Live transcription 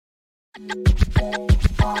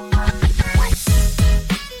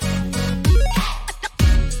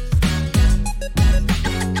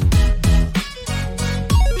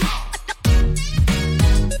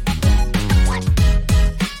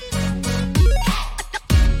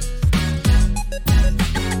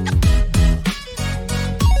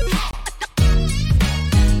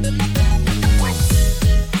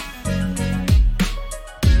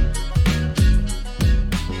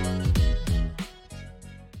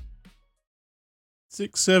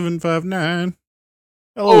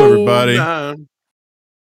Hello, everybody. Man.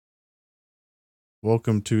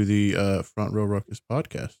 Welcome to the Front Row Ruckus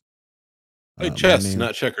podcast. Play my chess, name-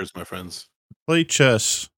 not checkers, my friends. Play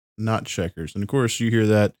chess, not checkers. And of course, you hear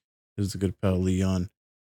that is the good pal Leon.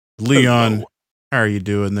 Leon, Hello. how are you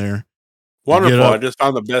doing there? Wonderful. up- I just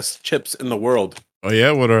found the best chips in the world. Oh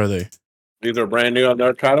yeah, what are they? These are brand new. I've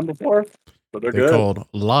never tried them before, but they're They're good. called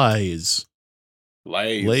Lies.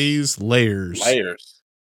 Layers. Layers.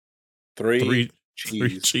 Three Three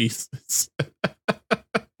cheese. cheeses.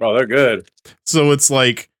 Bro, they're good. So it's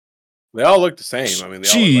like They all look the same. I mean, they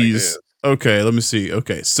all look like cheese. this. Okay, let me see.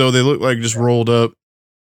 Okay, so they look like just rolled up,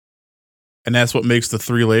 and that's what makes the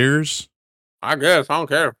 3 layers. I guess. I don't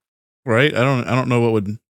care. Right? I don't know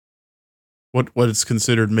what it's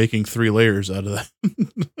considered making 3 layers out of that.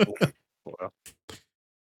 Well,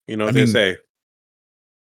 you know what I they mean- say.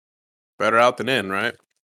 Better out than in, right?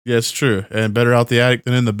 Yeah, it's true. And better out the attic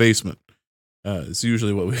than in the basement. It's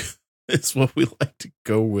usually what we like to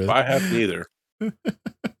go with. I have neither.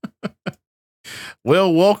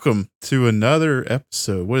 Well, welcome to another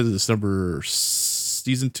episode. What is this,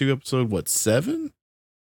 season 2 episode 7?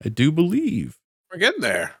 I do believe. We're getting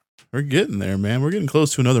there. We're getting there, man. We're getting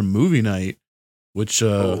close to another movie night, which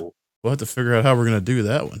Oh, we'll have to figure out how we're going to do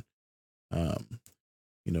that one.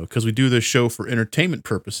 Because we do this show for entertainment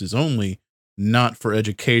purposes only, not for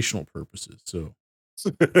educational purposes. So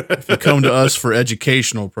if you come to us for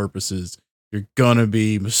educational purposes, you're going to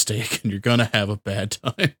be mistaken. You're going to have a bad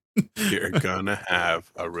time. You're gonna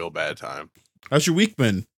have a real bad time. How's your week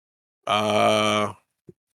been?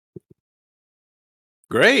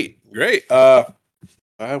 Great. I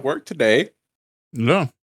have work today. No.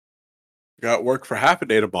 Got work for half a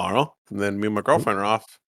day tomorrow, and then me and my girlfriend are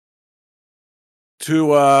off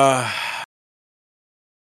to a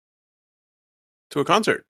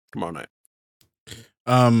concert tomorrow night.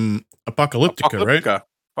 Apocalyptica, right?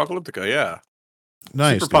 Apocalyptica, yeah.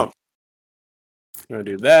 Nice. Super dude. pumped. Gonna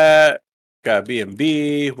do that. Got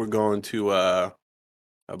B&B. We're going to a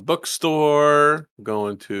bookstore.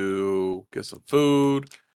 Going to get some food.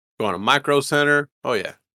 Going to Micro Center. Oh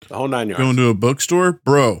yeah, the whole 9 yards. Going to a bookstore,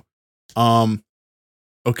 bro.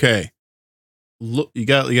 Okay. Look, you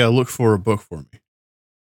gotta look for a book for me.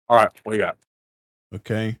 All right, what you got?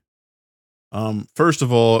 Okay. First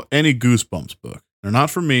of all, any Goosebumps book. They're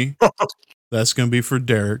not for me. That's gonna be for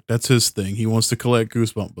Derek. That's his thing. He wants to collect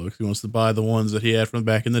Goosebump books. He wants to buy the ones that he had from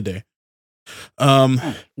back in the day.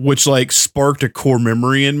 Which like sparked a core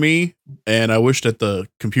memory in me, and I wish that the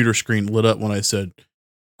computer screen lit up when I said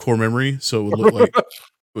core memory, so it would look like it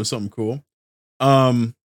was something cool.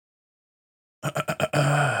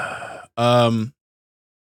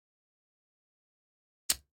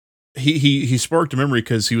 He sparked a memory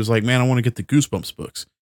because he was like, man, I want to get the Goosebumps books.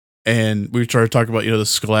 And we started talking about, the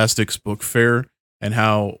Scholastics book fair and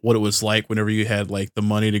what it was like whenever you had like the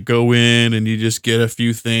money to go in and you just get a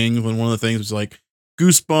few things. And one of the things was like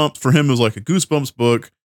Goosebumps. For him, it was like a Goosebumps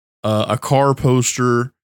book, a car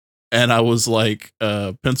poster. And I was like,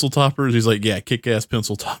 pencil toppers. He's like, yeah, kick-ass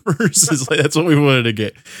pencil toppers. It's like, that's what we wanted to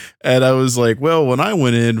get. And I was like, well, when I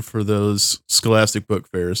went in for those Scholastic book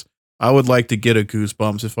fairs, I would like to get a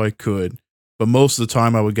Goosebumps if I could. But most of the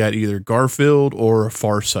time I would get either Garfield or a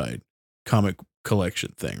Far Side comic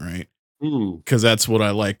collection thing, right? Because that's what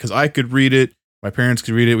I like. Because I could read it. My parents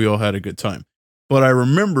could read it. We all had a good time. But I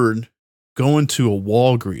remembered going to a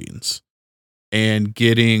Walgreens and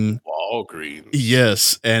getting... Walgreens.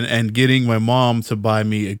 Yes, and getting my mom to buy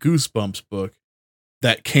me a Goosebumps book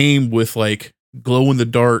that came with like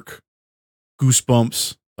glow-in-the-dark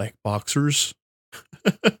Goosebumps like boxers.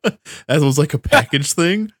 That was like a package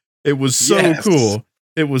thing. It was so Yes. cool.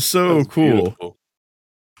 It was so That's cool. beautiful.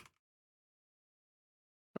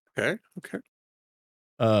 Okay.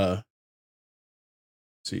 Let's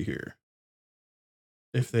see here.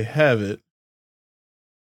 If they have it.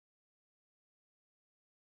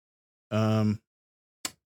 Let's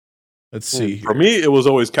see. For here. me, it was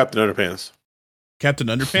always Captain Underpants. Captain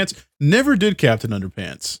Underpants? Never did Captain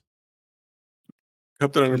Underpants.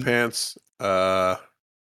 Captain Underpants.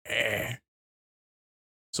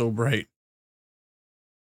 So bright.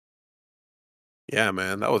 Yeah,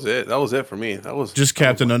 man, that was it. That was it for me. Just That was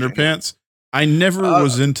Captain my jam. Underpants. I never Uh,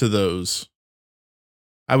 was into those.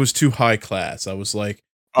 I was too high class. I was like,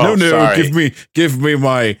 no, oh, no, sorry. give me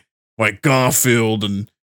my Garfield and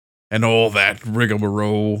all that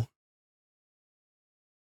rigmarole.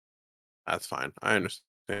 That's fine. I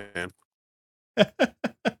understand. Think you're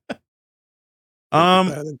Um,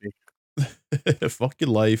 better than me. fuck your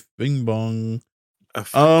life, bing bong.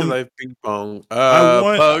 Fuck your Um, life, ping pong. I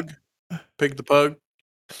want. Pug. Pig the pug.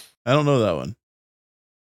 I don't know that one.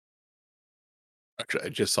 Actually, I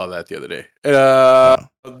just saw that the other day. Oh,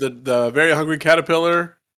 The very hungry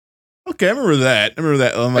caterpillar. okay. I remember that. I remember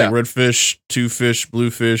that. Like Yeah. red fish, two fish,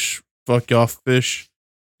 blue fish, fuck off fish.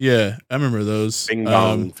 Yeah, I remember those. Bing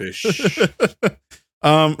bong fish.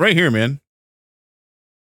 Right here, man.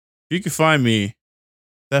 If you could find me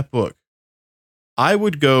that book, I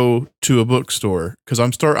would go to a bookstore because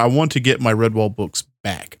I want to get my Redwall books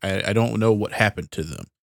back. I don't know what happened to them.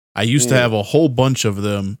 I used to have a whole bunch of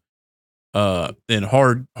them in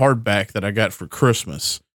hardback that I got for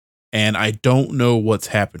Christmas, and I don't know what's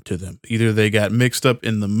happened to them. Either they got mixed up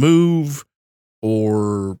in the move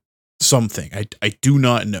or something. I do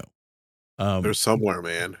not know. They're somewhere,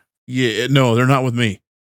 man. Yeah, no, they're not with me.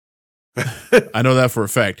 I know that for a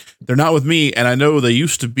fact. They're not with me, and I know they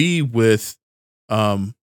used to be with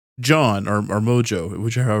John or Mojo,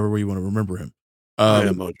 whichever way you want to remember him.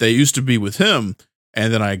 Mojo. They used to be with him,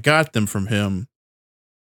 and then I got them from him,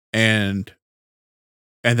 and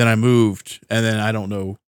then I moved, and then I don't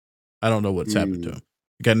know what's happened to him.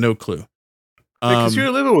 I got no clue. Because you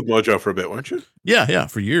were living with Mojo for a bit, weren't you? Yeah,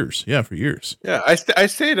 for years. Yeah, for years. Yeah, I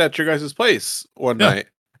stayed at your guys' place one night.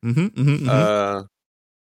 So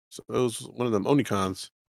it was one of them Onicons.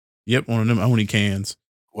 Yep, one of them Oni cans.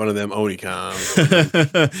 One of them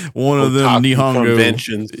Onicons. One of them Nihongo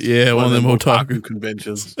conventions. Yeah, one of them otaku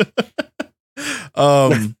conventions.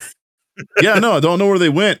 Yeah, no, I don't know where they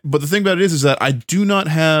went. But the thing about it is that I do not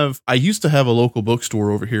have. I used to have a local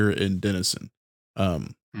bookstore over here in Denison,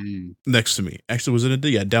 next to me. Actually, was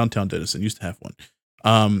it downtown Denison? Used to have one.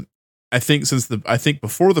 I think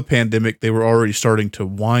before the pandemic, they were already starting to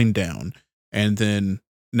wind down, and then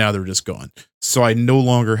now they're just gone. So I no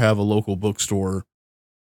longer have a local bookstore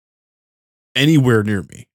anywhere near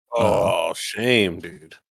me. Oh, shame,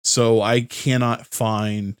 dude. So I cannot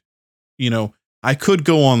find, I could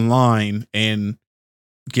go online and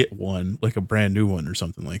get one, like a brand new one or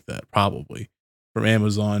something like that, probably from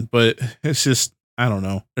Amazon. But it's just, I don't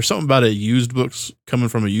know. There's something about a used books coming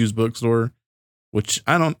from a used bookstore, which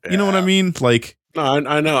I don't, you know what I mean? Like, no,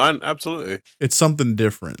 I know. Absolutely. It's something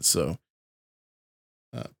different. So,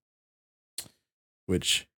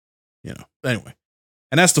 which, anyway.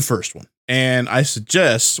 And that's the first one. And I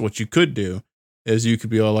suggest what you could do is you could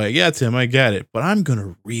be all like, yeah, Tim, I got it, but I'm going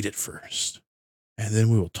to read it first. And then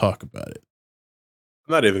we will talk about it.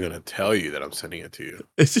 I'm not even going to tell you that I'm sending it to you.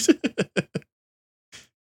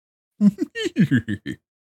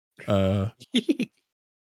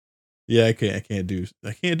 Yeah, I can't do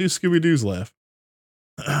Scooby-Doo's laugh.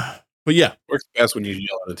 But yeah. Works best when you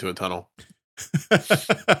yell it into a tunnel.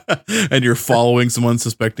 And you're following some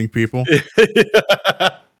unsuspecting people.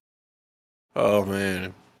 Oh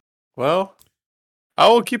man. Well, I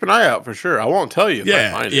will keep an eye out for sure. I won't tell you if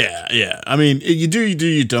I find it. Yeah. I mean, you do,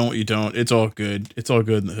 you don't. It's all good. It's all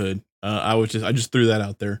good in the hood. I just threw that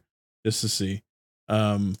out there just to see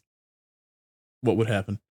what would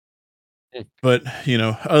happen. But,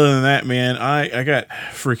 other than that, man, I got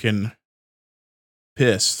freaking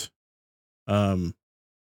pissed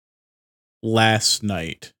last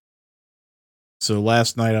night. So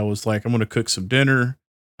last night I was like, I'm going to cook some dinner.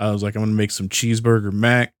 I was like, I'm going to make some cheeseburger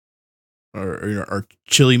mac or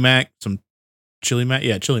chili mac, some chili mac.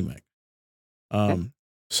 Yeah, chili mac.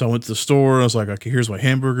 So I went to the store. I was like, okay, here's my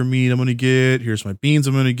hamburger meat I'm going to get. Here's my beans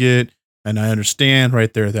I'm going to get. And I understand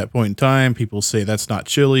right there at that point in time, people say that's not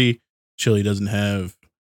chili. Chili doesn't have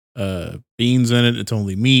beans in it. It's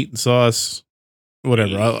only meat and sauce.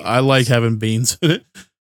 Whatever. I like having beans in it.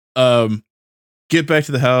 Get back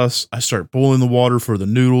to the house. I start boiling the water for the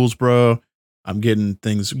noodles, bro. I'm getting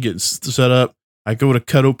set up. I go to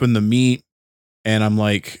cut open the meat, and I'm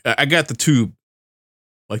like, I got the tube,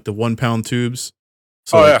 like the 1 pound tubes.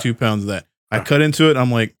 So 2 pounds of that. I cut into it.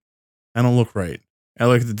 I'm like, I don't look right. I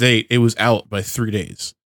look at the date. It was out by 3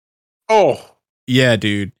 days. Oh. Yeah,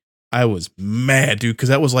 dude. I was mad, dude, because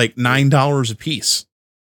that was like $9 a piece.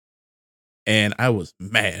 And I was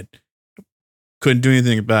mad. Couldn't do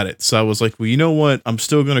anything about it. So I was like, well, you know what? I'm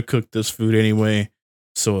still going to cook this food anyway.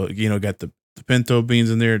 So, got the pinto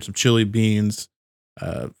beans in there and some chili beans,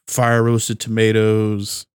 fire roasted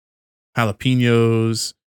tomatoes,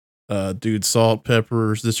 jalapenos, dude, salt,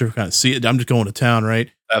 peppers, this kind of see it. I'm just going to town, right?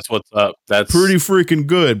 That's what's up. That's Pretty freaking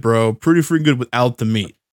good, bro. Pretty freaking good without the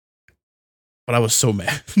meat. But I was so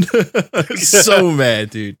mad. So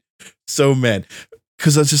mad, dude. So mad.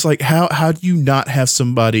 Because I was just like, how do you not have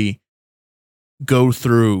somebody go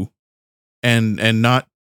through and not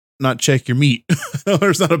check your meat?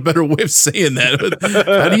 There's not a better way of saying that.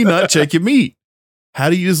 How do you not check your meat? How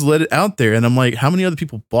do you just let it out there? And I'm like, how many other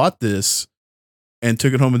people bought this and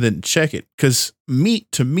took it home and didn't check it? Because meat,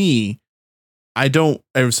 to me, some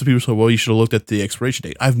people say, well, you should have looked at the expiration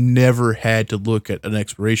date. I've never had to look at an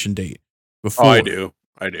expiration date before. Oh, I do.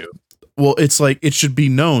 Well, it's like, it should be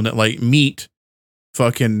known that like meat,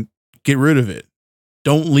 fucking get rid of it.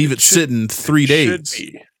 Don't leave it sitting 3 days.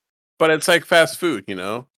 Should be. But it's like fast food, you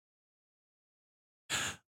know?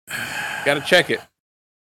 Gotta check it.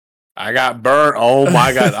 I got burnt. Oh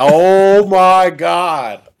my God. Oh my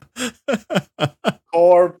God.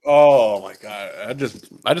 Oh my God. I just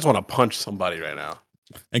want to punch somebody right now.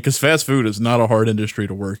 And because fast food is not a hard industry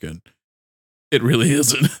to work in. It really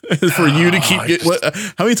isn't. For you to keep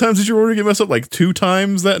how many times did your order get messed up? Like 2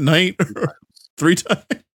 times that night? Or 3 times?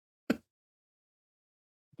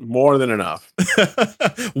 More than enough.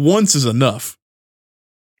 Once is enough.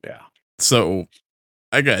 Yeah. So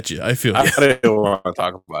I got you. I feel I didn't want to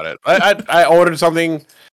talk about it. I ordered something.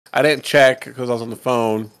 I didn't check because I was on the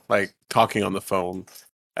phone, like talking on the phone,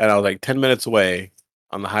 and I was like 10 minutes away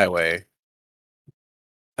on the highway.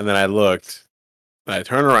 And then I looked, and I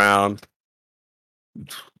turned around,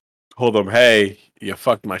 told them, "Hey, you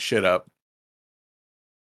fucked my shit up."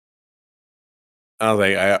 And I was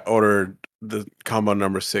like, I ordered the combo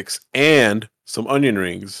number 6 and some onion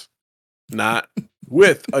rings, not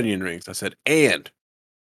with onion rings. I said, and.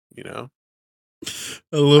 You know,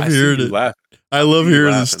 I love hearing it. I love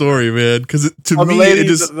hearing the story, man. Because to me,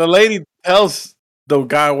 the lady tells the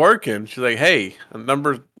guy working, she's like, "Hey,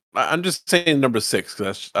 I'm just saying number 6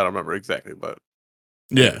 because I don't remember exactly, but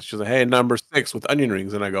yeah, she's like, hey, number 6 with onion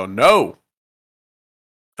rings," and I go, "No,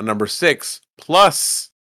 a number 6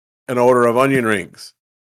 plus an order of onion rings."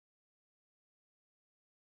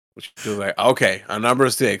 She was like, "Okay, a number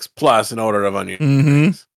 6 plus an order of onion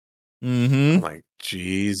rings." Mm-hmm. I'm like,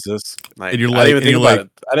 Jesus. Like, and you're I didn't even think about it.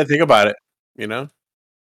 I didn't think about it, you know?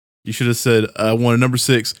 You should have said, I want a number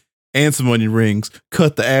 6 and some onion rings,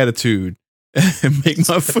 cut the attitude, and make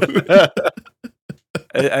my food.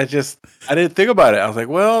 I didn't think about it. I was like,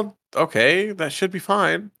 well, okay, that should be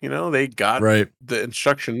fine. You know, they got the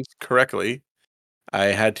instructions correctly. I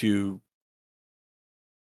had to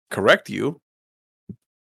correct you.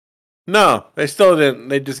 No, they still didn't.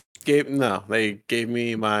 They gave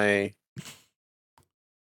me my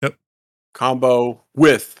combo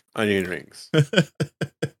with onion rings.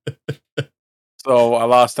 So I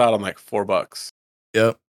lost out on like $4.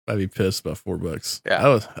 Yep. I'd be pissed about $4.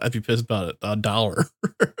 Yeah. I'd be pissed about $1.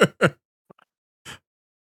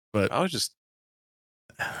 But I was just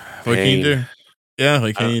what can you do? Yeah,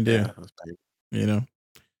 what can you do? You know,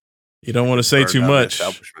 you don't want to say too much.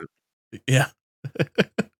 Yeah.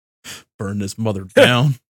 Burn this mother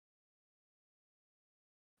down.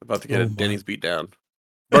 About to get a Denny's beat down.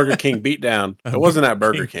 Burger King beat down. It wasn't at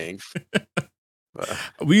Burger King.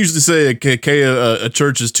 We usually say a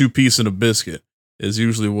church is 2 piece and a biscuit is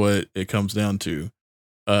usually what it comes down to,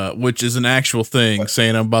 which is an actual thing.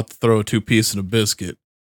 Saying I'm about to throw a 2 piece and a biscuit.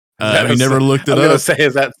 Have you never looked it up? I was gonna say,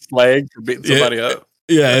 is that slang for beating somebody up?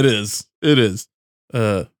 Yeah, it is. It is.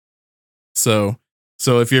 So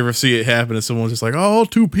if you ever see it happen and someone's just like, oh,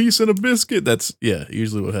 2 piece and a biscuit, that's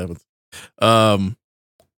usually what happens.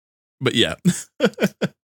 But yeah.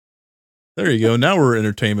 There you go. Now we're an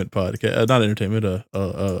entertainment podcast, not entertainment,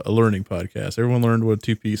 a learning podcast. Everyone learned what a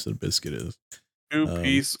 2 piece and a biscuit is. 2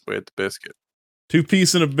 piece with biscuit. 2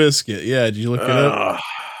 piece and a biscuit. Yeah. Did you look it up?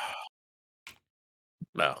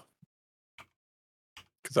 No.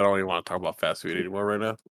 Because I don't even want to talk about fast food anymore right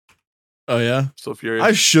now. Oh yeah. So furious.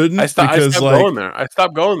 I shouldn't. I stopped going there. I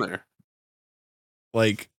stopped going there.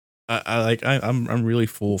 Like I'm really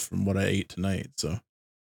full from what I ate tonight. So,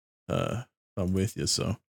 I'm with you.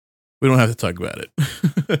 So. We don't have to talk about it.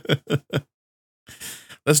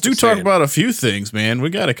 Let's talk about a few things, man. We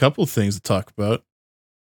got a couple of things to talk about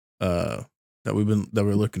that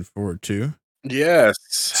we're looking forward to. Yes.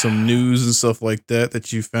 Some news and stuff like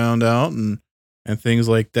that you found out and things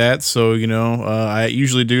like that. So, I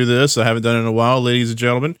usually do this. I haven't done it in a while, ladies and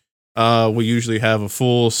gentlemen. We usually have a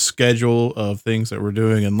full schedule of things that we're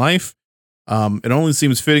doing in life. It only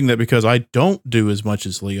seems fitting that because I don't do as much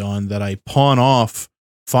as Leon, that I pawn off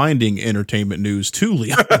finding entertainment news to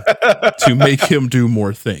Leon to make him do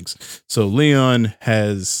more things. So Leon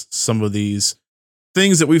has some of these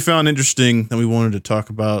things that we found interesting that we wanted to talk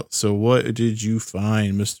about. So, what did you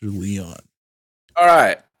find, Mr. Leon? All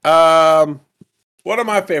right. One of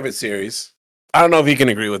my favorite series. I don't know if you can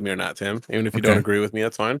agree with me or not, Tim. Even if you don't agree with me,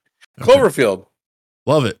 that's fine. Okay. Cloverfield.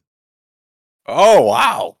 Love it. Oh,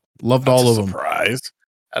 wow. Loved all of them. Surprise.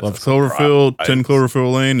 Loved Cloverfield, 10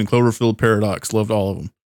 Cloverfield Lane, and Cloverfield Paradox. Loved all of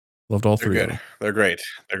them. Loved all three of them. They're great.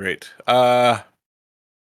 They're great. So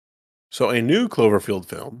a new Cloverfield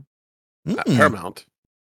film at Paramount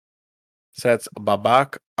sets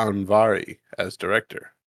Babak Anvari as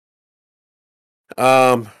director.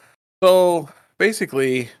 So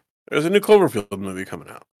basically, there's a new Cloverfield movie coming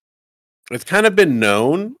out. It's kind of been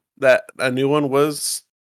known that a new one was,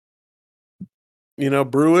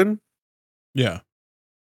 brewing. Yeah.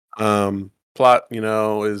 Plot,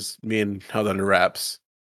 is being held under wraps.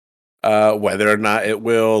 Whether or not it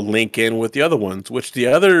will link in with the other ones, which the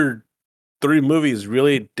other 3 movies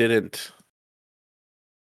really didn't.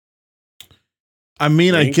 I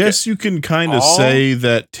mean, I guess you can kind of say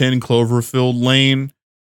that 10 Cloverfield Lane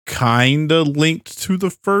kind of linked to the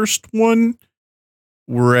first one,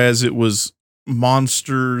 whereas it was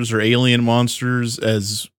monsters or alien monsters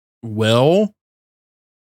as well.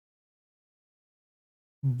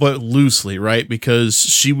 But loosely, right? Because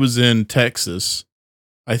she was in Texas,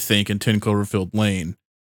 I think, in 10 Cloverfield Lane,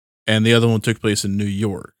 and the other one took place in New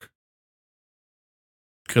York.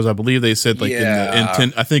 Because I believe they said like in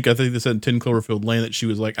 10, I think they said in 10 Cloverfield Lane that she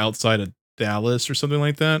was like outside of Dallas or something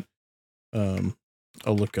like that.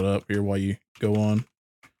 I'll look it up here while you go on.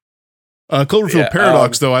 Cloverfield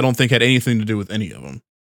Paradox, though, I don't think had anything to do with any of them.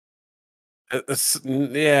 It's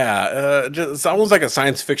almost like a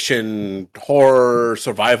science fiction horror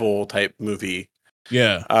survival type movie.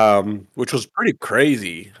 Yeah. Which was pretty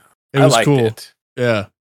crazy. It was cool. Yeah.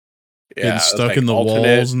 Getting stuck like in the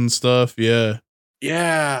walls and stuff. Yeah.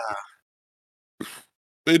 Yeah.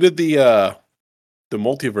 They did the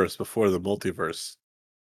multiverse before the multiverse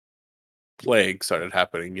plague started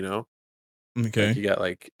happening, Okay. Like you got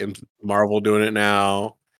like Marvel doing it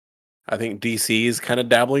now. I think DC is kind of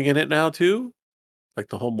dabbling in it now too. Like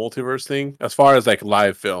the whole multiverse thing, as far as like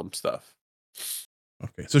live film stuff.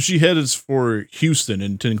 Okay. So she heads for Houston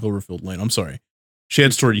in 10 Cloverfield Lane. I'm sorry. She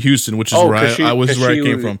heads toward Houston, which is where I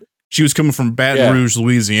came from. She was coming from Baton Rouge,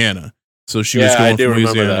 Louisiana. So she was going from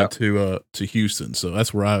Louisiana to Houston. So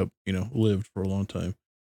that's where I, lived for a long time.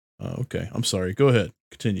 Okay. I'm sorry. Go ahead.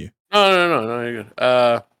 Continue. No, you're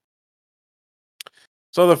good.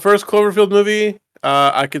 So the first Cloverfield movie,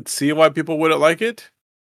 I could see why people wouldn't like it.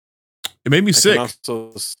 It made me sick. I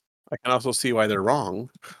can also see why they're wrong.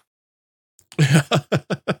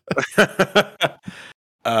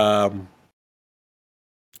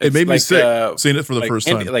 It made me sick seeing it for the first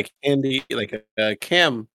time. Like Andy, like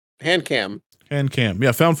hand cam.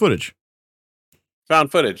 Yeah, found footage.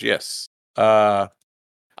 Found footage, yes. I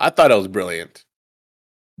thought it was brilliant.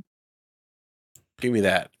 Give me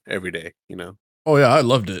that every day, Oh yeah, I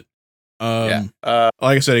loved it. Like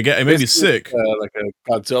I said, it made me sick. Like a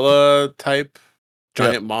Godzilla type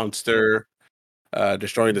giant monster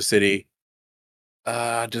destroying the city.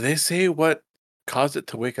 Do they say what caused it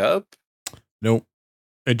to wake up? Nope.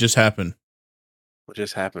 It just happened. What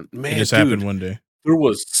just happened? Man, it just happened one day. There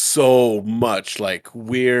was so much like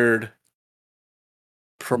weird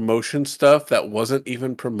promotion stuff that wasn't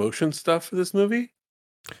even promotion stuff for this movie.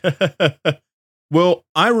 Well,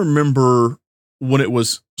 I remember when it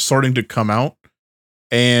was starting to come out,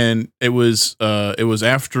 and it was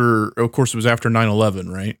after, of course, it was after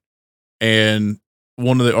 9/11, right? And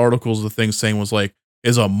one of the articles, the thing saying was like,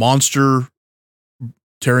 is a monster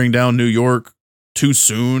tearing down New York too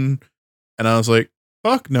soon? And I was like,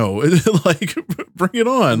 fuck no. Like, bring it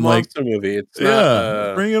on. It's a monster movie. It's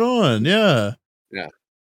not, bring it on. Yeah. Yeah.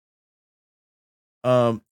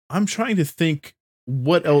 I'm trying to think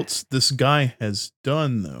what else this guy has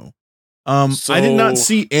done though. I did not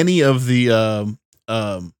see any of the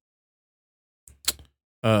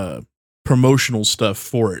promotional stuff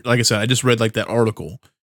for it. Like I said, I just read like that article.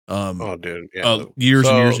 Oh, dude, yeah. Years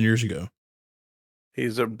and years and years ago.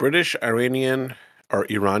 He's a British Iranian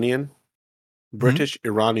Iranian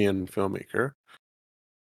filmmaker.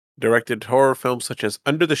 Directed horror films such as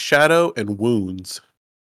Under the Shadow and Wounds.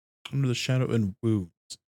 Under the Shadow and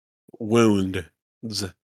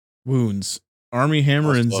Wounds. Army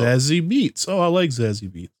Hammer and Zazie Beetz. Oh, I like Zazie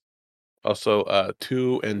Beetz. Also,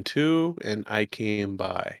 2 and 2 and I Came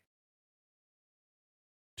By.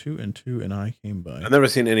 2 and 2 and I Came By. I've never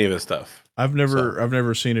seen any of his stuff. I've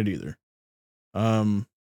never seen it either. Wow,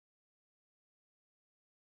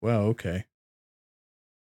 okay.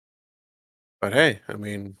 But hey, I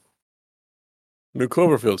mean, new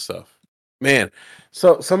Cloverfield stuff. Man,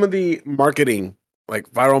 so some of the marketing, like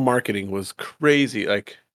viral marketing, was crazy.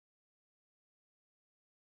 Like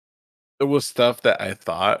there was stuff that I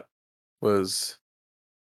thought was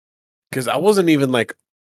because I wasn't even like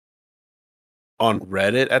on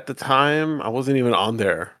Reddit at the time. I wasn't even on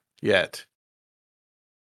there yet.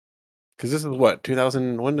 Because this is what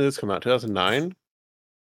 2000. When did this come out? 2009,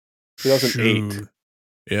 2008. Shoot.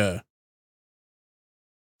 Yeah.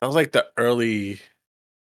 That was like the early.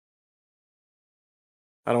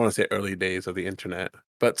 I don't want to say early days of the internet,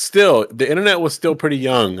 but still, the internet was still pretty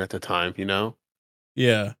young at the time.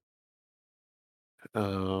 Yeah.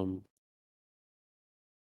 Um,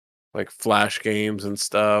 like flash games and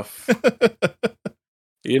stuff.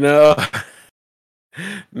 You know,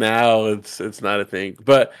 now it's not a thing.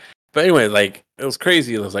 But anyway, like it was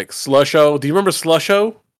crazy. It was like Slusho. Do you remember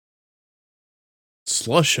Slusho?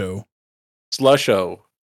 Slusho. Slusho.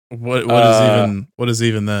 What is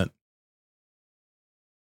even that?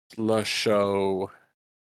 Slusho.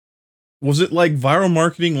 Was it like viral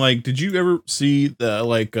marketing? Like, did you ever see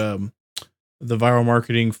the the viral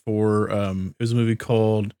marketing for it was a movie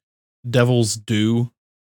called Devil's Due?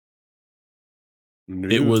 No.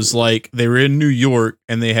 It was like they were in New York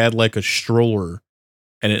and they had like a stroller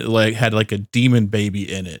and it like had like a demon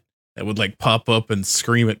baby in it that would like pop up and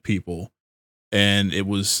scream at people. And that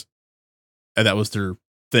was their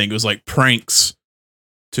thing. It was like pranks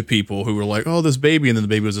to people who were like, "Oh, this baby," and then the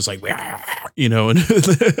baby was just like, you know, and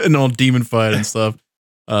and all demonified and stuff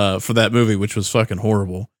for that movie, which was fucking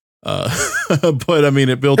horrible. But I mean,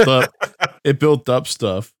 it built up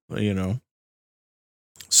stuff, you know.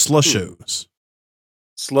 Slushos.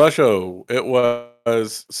 Slusho. It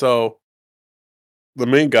was so the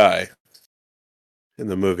main guy in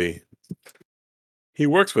the movie. He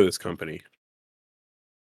works for this company,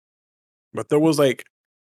 but there was like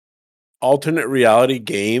alternate reality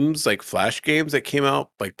games, like flash games that came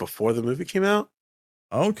out like before the movie came out.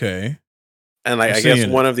 Okay. And like I'm I guess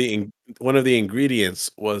seeing one of the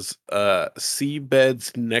ingredients was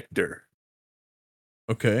seabed's nectar.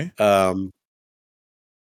 Okay.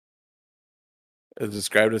 It's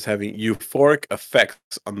described as having euphoric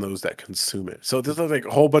effects on those that consume it. So there's like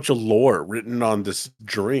a whole bunch of lore written on this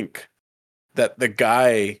drink that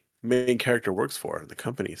the main character works for the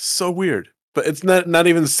company. It's so weird. But it's not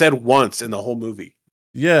even said once in the whole movie.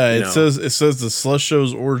 Yeah, it says the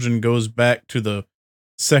Slushos origin goes back to the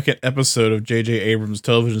second episode of J.J. Abrams'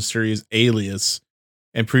 television series Alias,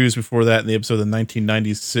 and previous before that in the episode of the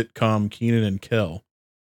 1990s sitcom Kenan and Kel.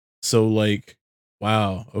 So, like,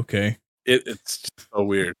 wow, okay. It's just so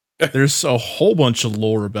weird. There's a whole bunch of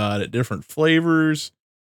lore about it, different flavors.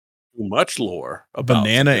 Too much lore about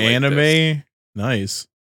banana anime. Like nice.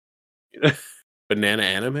 Banana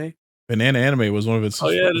anime? Banana anime was one of its. Oh,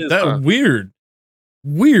 yeah, it is, that huh?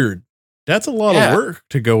 Weird. That's a lot of work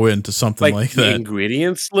to go into something like the that.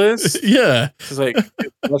 Ingredients list? Yeah. It's like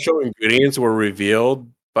special ingredients were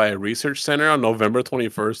revealed by a research center on November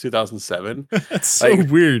 21st, 2007. That's so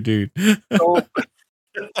weird, dude.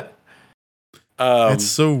 It's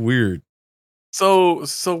so weird. So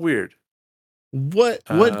weird. What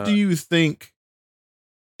do you think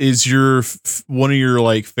is your one of your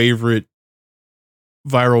like favorite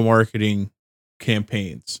viral marketing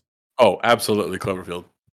campaigns? Oh, absolutely Cloverfield.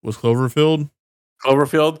 Was Cloverfield?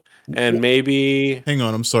 And maybe hang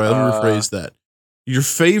on, I'm sorry, let me rephrase that. Your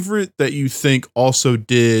favorite that you think also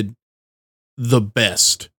did the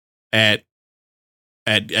best at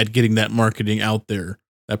getting that marketing out there,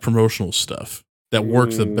 that promotional stuff that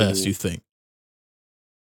worked the best, you think?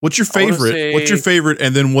 What's your favorite? What's your favorite?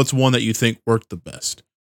 And then what's one that you think worked the best?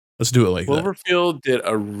 Let's do it like that. Cloverfield did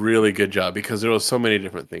a really good job because there was so many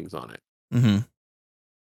different things on it. Mm-hmm.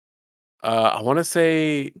 I want to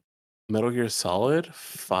say Metal Gear Solid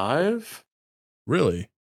 5. Really?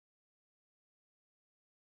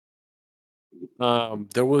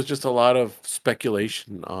 There was just a lot of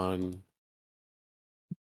speculation on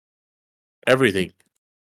everything.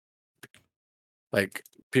 Like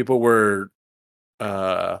people were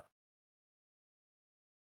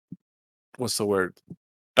what's the word?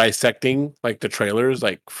 Dissecting like the trailers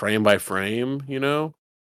like frame by frame, you know?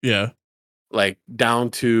 Yeah. Like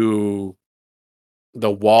down to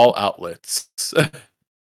the wall outlets.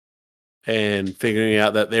 And figuring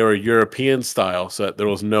out that they were European style, so that there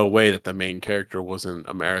was no way that the main character was in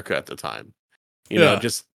America at the time. You know,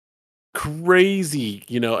 just crazy,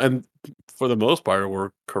 and for the most part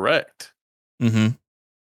were correct. Mm-hmm.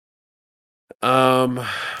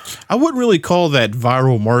 I wouldn't really call that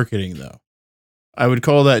viral marketing though. I would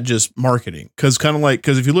call that just marketing. Cause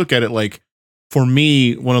if you look at it, like for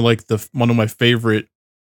me, one of my favorite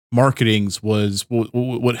marketings was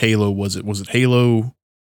what Halo was it? Was it Halo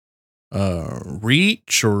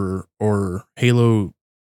Reach or Halo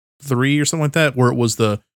 3 or something like that, where it was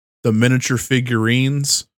the miniature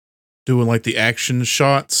figurines doing like the action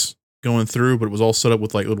shots going through, but it was all set up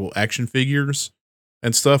with like little action figures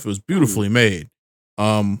and stuff. It was beautifully made.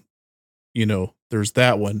 You know, there's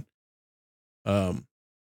that one. I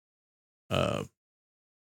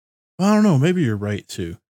don't know, maybe you're right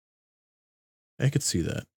too. I could see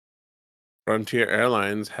that. Frontier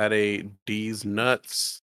Airlines had a D's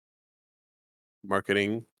Nuts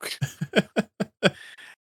marketing.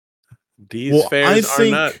 These fares are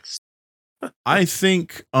nuts. I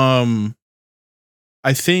think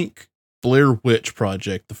Blair Witch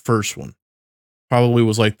Project, the first one, probably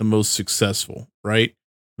was like the most successful, right?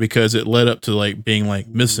 Because it led up to like being like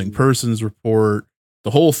missing persons report.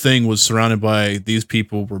 The whole thing was surrounded by these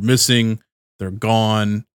people were missing, they're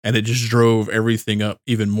gone, and it just drove everything up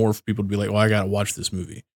even more for people to be like, well, I gotta watch this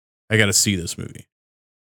movie. I gotta see this movie.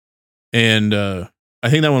 And I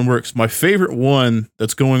think that one works. My favorite one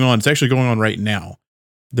that's going on, it's actually going on right now.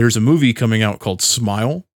 There's a movie coming out called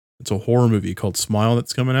Smile. It's a horror movie called Smile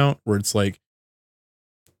that's coming out, where it's like,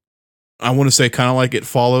 I want to say kind of like It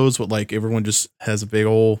Follows, but like everyone just has a big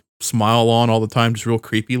old smile on all the time, just real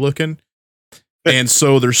creepy looking. And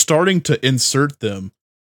so they're starting to insert them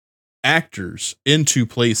actors into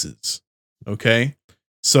places. Okay.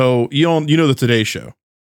 So you know the Today Show.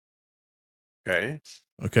 Okay.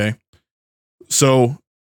 So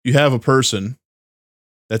you have a person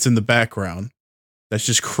that's in the background that's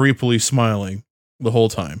just creepily smiling the whole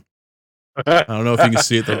time. I don't know if you can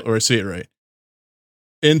see it or see it right.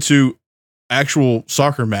 Into actual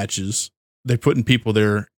soccer matches, they're putting people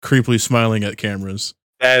there creepily smiling at cameras.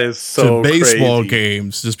 That is so crazy. Baseball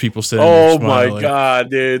games, just people sitting there smiling. Oh my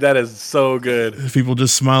god, dude, that is so good. People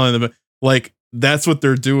just smiling. Like, that's what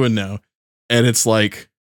they're doing now. And it's like,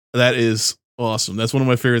 that is awesome. That's one of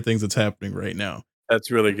my favorite things that's happening right now.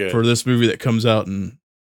 That's really good. For this movie that comes out in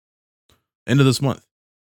end of this month.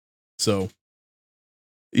 So,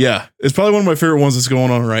 yeah, it's probably one of my favorite ones that's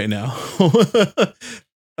going on right now.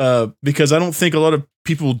 Because I don't think a lot of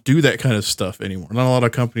people do that kind of stuff anymore. Not a lot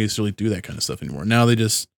of companies really do that kind of stuff anymore. Now they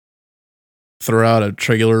just throw out a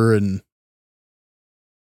trailer and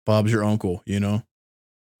Bob's your uncle, you know?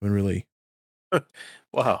 But really.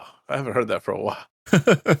 Wow. I haven't heard that for a while.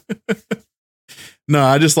 No,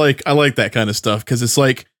 I like that kind of stuff, because it's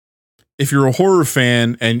like, if you're a horror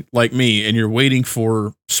fan and like me and you're waiting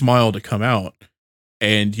for Smile to come out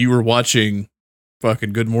and you were watching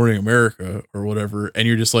fucking Good Morning America or whatever, and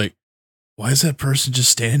you're just like, why is that person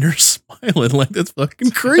just standing there smiling? Like, that's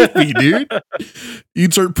fucking creepy, dude.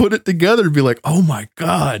 You'd start putting it together and be like, oh my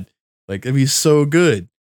God, like, it'd be so good.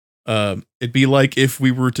 It'd be like if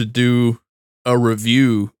we were to do a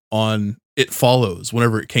review on It Follows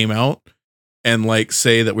whenever it came out, and like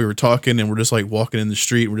say that we were talking and we're just like walking in the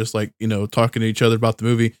street, we're just like, you know, talking to each other about the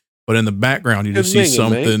movie, but in the background you just see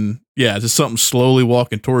something, just something slowly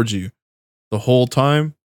walking towards you the whole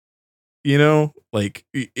time, you know, like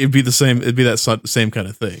it'd be that same kind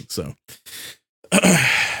of thing. So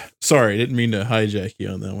sorry, I didn't mean to hijack you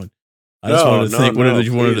on that one. I just wanted to think, what did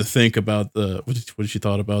you wanted to think about what did you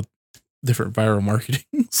thought about different viral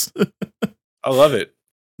marketings? I love it.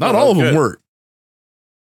 Not all of them work,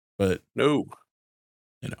 but no,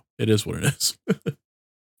 you know, it is what it is.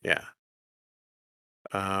 Yeah.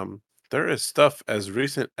 There is stuff as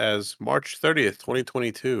recent as March 30th,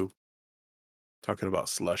 2022, talking about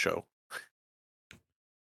Slusho.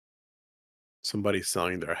 Somebody's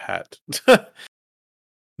selling their hat.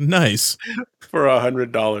 Nice. For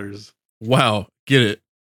 $100. Wow. Get it.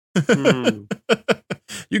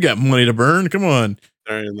 You got money to burn. Come on.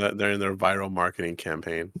 They're in their viral marketing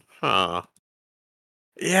campaign. Huh.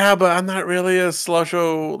 Yeah, but I'm not really a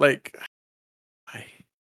Slusho, like,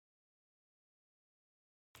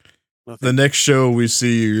 the next show we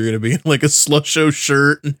see you, you're gonna be in like a Slusho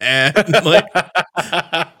shirt and hat, and like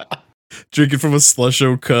drinking from a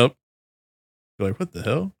Slusho cup. You're like, what the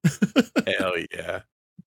hell? Hell yeah.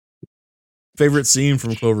 Favorite scene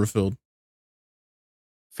from Cloverfield?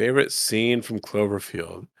 Favorite scene from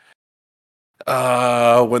Cloverfield?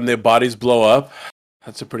 When the bodies blow up.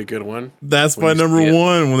 That's a pretty good one. That's my number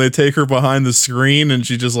one, when they take her behind the screen and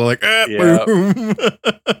she's just like, boom.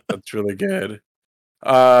 That's really good.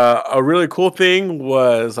 A really cool thing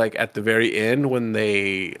was like at the very end when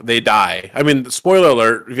they die. I mean, spoiler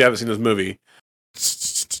alert if you haven't seen this movie.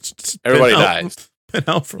 Everybody dies. Been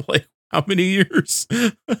out for like how many years?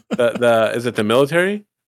 Is it the military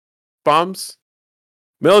bombs?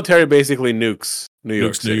 Military basically nukes New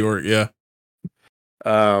York City. New York, yeah.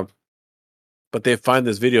 but they find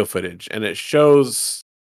this video footage, and it shows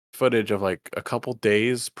footage of like a couple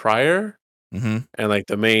days prior, and like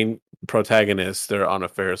the main protagonists, they're on a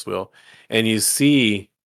Ferris wheel, and you see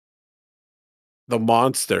the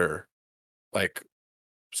monster, like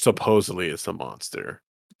supposedly it's a monster,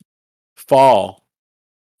 fall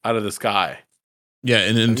out of the sky. Yeah,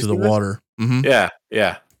 and into the water. Yeah.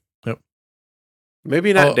 Yep.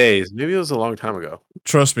 Maybe not days. Maybe it was a long time ago.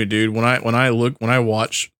 Trust me, dude. When I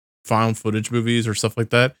watch found footage movies or stuff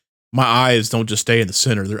like that, my eyes don't just stay in the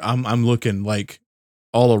center. I'm looking like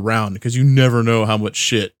all around because you never know how much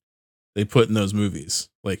shit they put in those movies.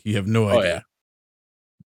 Like you have no idea. Yeah.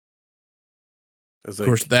 Of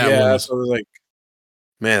course, that was. So it was like,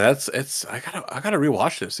 man, it's. I gotta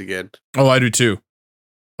rewatch this again. Oh, I do too.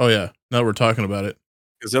 Oh yeah. Now we're talking about it.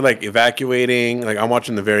 Because they're like evacuating. Like I'm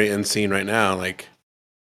watching the very end scene right now. Like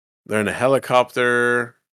they're in a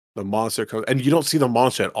helicopter. The monster comes, and you don't see the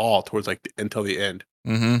monster at all towards like until the end.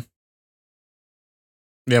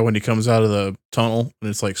 Yeah, when he comes out of the tunnel and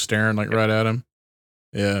it's like staring like right at him.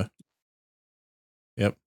 Yeah.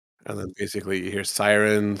 Yep. And then basically you hear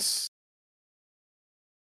sirens.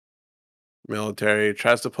 Military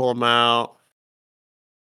tries to pull him out.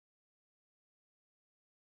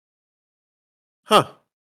 Huh.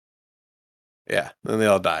 Yeah. Then they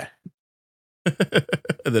all die. And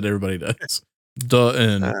then everybody dies. The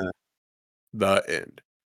end. The end.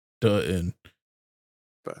 The end.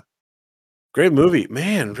 But great movie.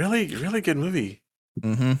 Man, really, really good movie.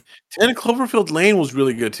 10 Cloverfield Lane was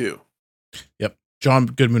really good too. Yep. John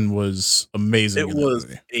Goodman was amazing. It was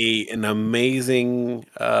an amazing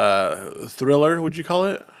thriller, would you call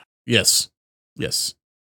it? Yes.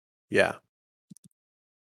 Yeah.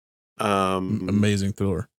 Amazing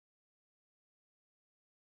thriller.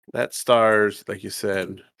 That stars, like you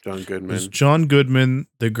said, John Goodman. It was John Goodman,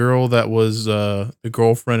 the girl that was the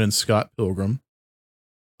girlfriend in Scott Pilgrim.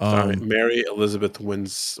 Mary Elizabeth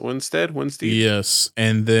Winstead. Yes,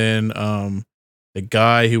 and then the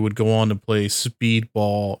guy who would go on to play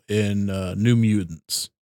Speedball in New Mutants.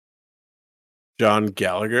 John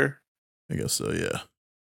Gallagher. I guess so. Yeah.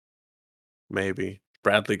 Maybe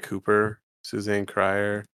Bradley Cooper, Suzanne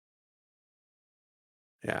Cryer.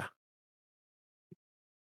 Yeah.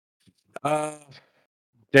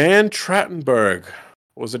 Dan Trachtenberg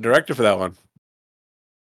was the director for that one.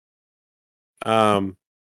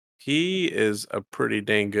 He is a pretty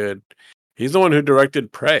dang good. He's the one who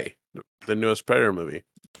directed Prey, the newest Predator movie.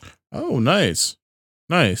 Oh, nice.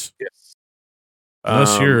 Yes.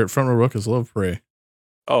 Us here at Front Row Ruckus love Prey.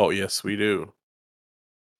 Oh yes, we do.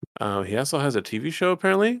 He also has a TV show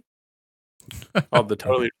apparently called the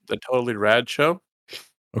Totally Rad Show.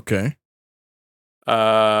 Okay.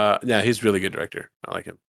 Yeah, he's a really good director. I like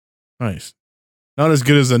him. Nice. Not as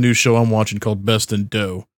good as the new show I'm watching called Best in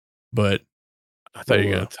Doe, but I thought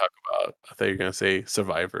you were gonna say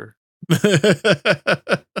Survivor.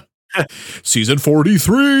 Season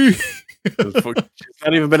 43. It's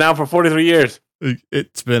not even been out for 43 years.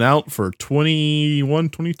 It's been out for 21,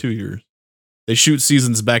 22 years. They shoot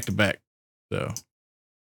seasons back to back. So,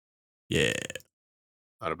 yeah.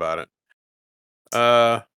 Not about it.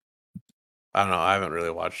 I don't know. I haven't really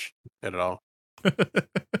watched it at all.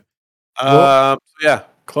 Yeah,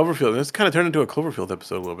 Cloverfield. This kind of turned into a Cloverfield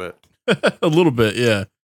episode a little bit. A little bit, yeah.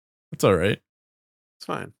 That's all right. It's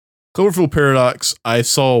fine. Cloverfield Paradox, I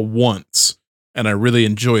saw once, and I really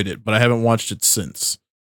enjoyed it, but I haven't watched it since.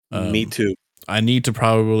 Me too. I need to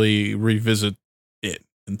probably revisit it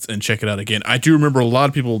and check it out again. I do remember a lot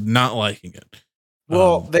of people not liking it.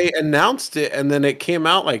 Well, they announced it, and then it came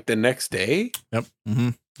out like the next day. Yep.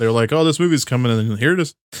 They were like, "Oh, this movie's coming," and here it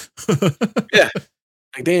is. Yeah,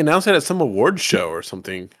 like they announced it at some award show or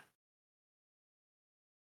something.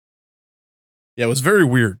 Yeah, it was very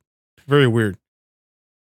weird. Very weird.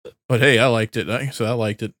 But hey, I liked it. I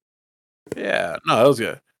liked it. Yeah, no, that was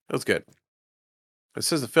good. That was good. It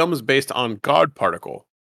says the film is based on God Particle,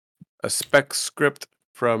 a spec script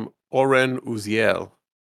from Oren Uziel.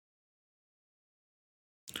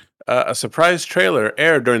 A surprise trailer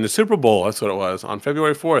aired during the Super Bowl. That's what it was on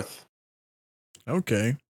February 4th.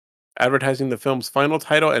 Okay. Advertising the film's final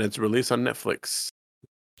title and its release on Netflix.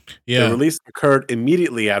 Yeah. The release occurred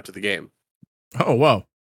immediately after the game. Oh, wow.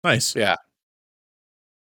 Nice. Yeah.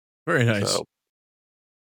 Very nice. So,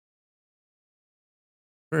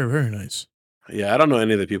 very, very nice. Yeah, I don't know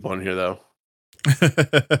any of the people on here, though.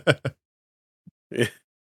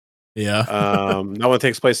 Yeah. That one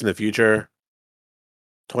takes place in the future.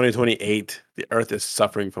 2028. The Earth is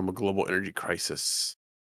suffering from a global energy crisis.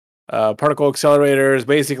 Particle accelerators,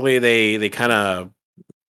 basically, they kind of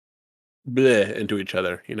bleh into each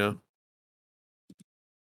other, you know?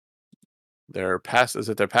 their past. Is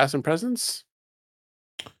it their past and presence?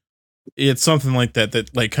 It's something like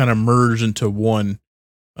that like kind of merged into one.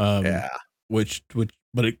 Yeah. But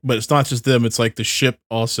it's not just them. It's like the ship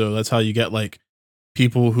also. That's how you get like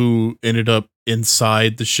people who ended up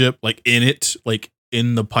inside the ship, like in it, like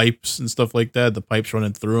in the pipes and stuff like that. The pipes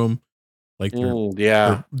running through them, like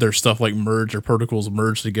their stuff like merge, their particles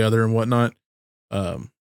merge together and whatnot.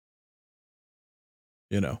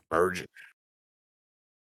 Merging.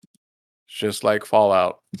 It's just like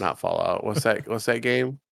Fallout, not Fallout. What's that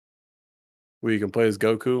game where you can play as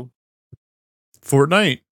Goku?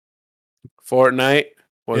 Fortnite. Where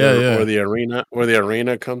the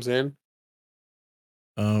arena comes in.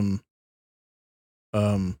 That's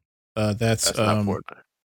not Fortnite.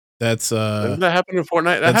 Doesn't that happen in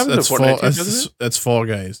Fortnite? That happens in Fortnite. That's Fall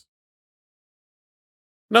Guys.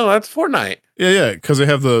 No, that's Fortnite. Yeah, because they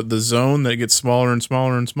have the zone that gets smaller and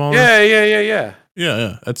smaller and smaller. Yeah.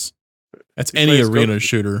 That's any arena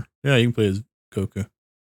shooter. Yeah, you can play as Goku.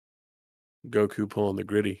 Goku pulling the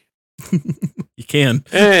gritty. You can.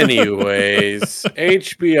 Anyways,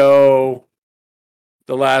 HBO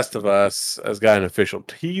The Last of Us has got an official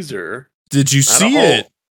teaser. Did you see it?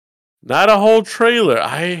 Not a whole trailer.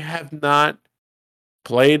 I have not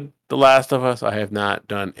played The Last of Us. I have not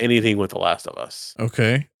done anything with The Last of Us.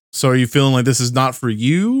 Okay. So are you feeling like this is not for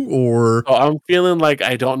you, or? Oh, I'm feeling like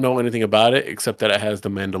I don't know anything about it except that it has the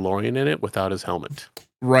Mandalorian in it without his helmet.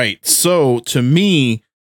 Right. So to me,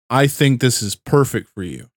 I think this is perfect for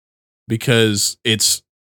you because it's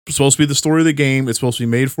supposed to be the story of the game. It's supposed to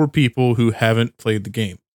be made for people who haven't played the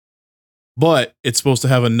game, but it's supposed to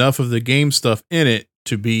have enough of the game stuff in it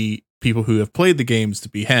to be people who have played the games to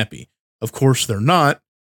be happy. Of course, they're not,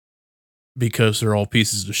 because they're all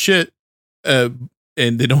pieces of shit, and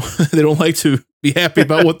they don't like to be happy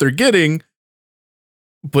about what they're getting.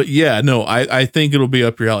 But yeah, no, I think it'll be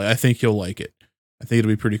up your alley. I think you'll like it. I think it'll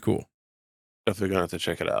be pretty cool. Definitely gonna have to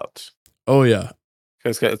check it out. Oh yeah,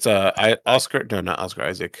 because it's not Oscar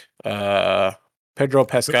Isaac, Pedro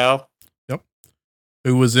Pascal. Yep,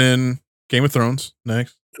 who was in Game of Thrones.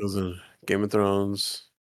 Next, it was in Game of Thrones.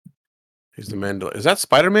 He's the Mandalorian. Is that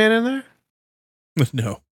Spider-Man in there?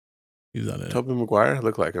 No, he's not in it. Tobey Maguire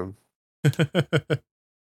looked like him.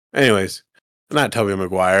 Anyways, not Tobey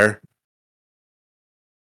Maguire.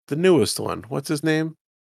 The newest one. What's his name?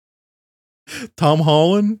 Tom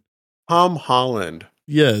Holland. Tom Holland.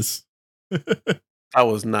 Yes. That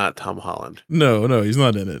was not Tom Holland. No, he's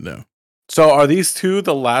not in it. No. So are these two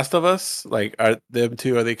The Last of Us? Like, are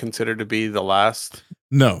they considered to be the last?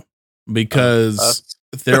 No, because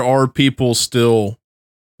there are people still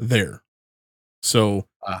there. So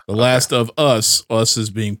The Last of Us is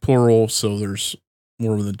being plural, so there's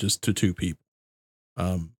more than just two people.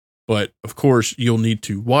 But of course, you'll need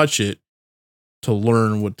to watch it to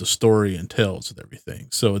learn what the story entails and everything.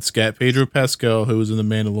 So it's got Pedro Pascal, who was in The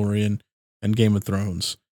Mandalorian and Game of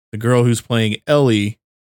Thrones. The girl who's playing Ellie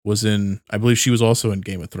was in, I believe she was also in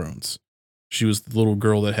Game of Thrones. She was the little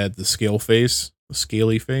girl that had the scaly face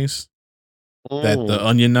that the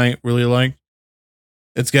Onion Knight really liked.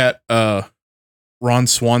 It's got Ron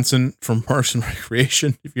Swanson from Parks and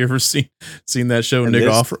Recreation. If you ever seen that show, Nick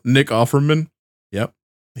Offerman. Yep,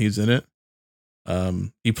 he's in it.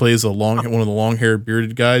 He plays one of the long-haired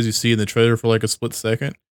bearded guys you see in the trailer for like a split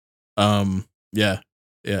second. Yeah.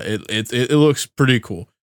 It looks pretty cool.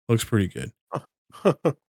 Looks pretty good.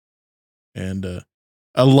 And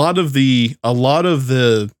a lot of the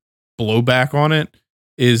blowback on it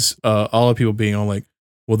is all of people being on like,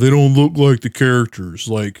 well, they don't look like the characters.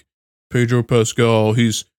 Like Pedro Pascal,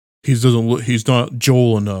 he's not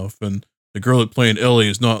Joel enough, and the girl that playing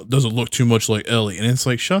Ellie doesn't look too much like Ellie. And it's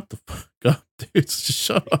like, shut the fuck up, dude. Just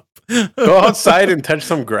shut up. Go outside and touch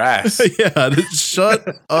some grass. Yeah, just shut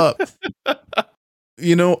up.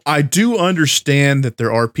 I do understand that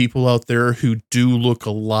there are people out there who do look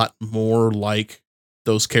a lot more like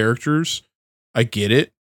those characters. I get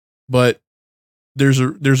it, but there's a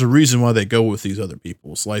reason why they go with these other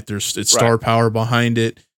people. It's like it's star power behind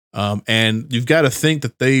it. And you've got to think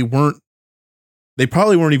that they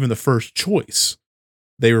probably weren't even the first choice.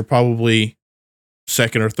 They were probably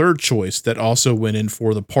second or third choice that also went in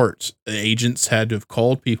for the parts. The agents had to have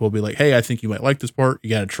called people and be like, hey, I think you might like this part. You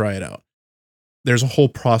got to try it out. There's a whole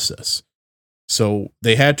process. So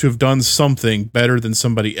they had to have done something better than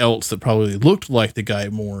somebody else that probably looked like the guy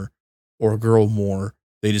more or a girl more.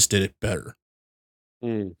 They just did it better.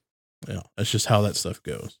 Yeah, that's just how that stuff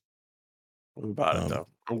goes. What about it though?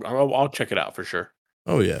 I'll check it out for sure.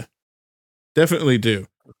 Oh yeah, definitely do,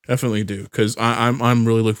 because I'm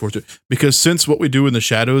really looking forward to it. Because since What We Do in the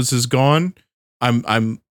Shadows is gone,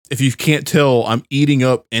 I'm if you can't tell, I'm eating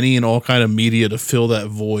up any and all kind of media to fill that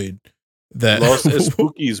void. That Los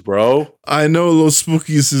Spookies, bro. I know Los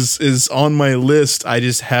Spookies is on my list. I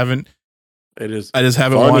just haven't. It is. I just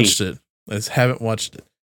haven't funny. watched it. I just haven't watched it.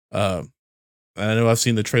 I know I've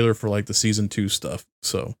seen the trailer for like the season 2 stuff.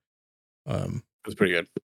 So, it's pretty good.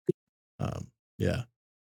 Yeah.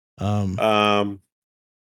 Man,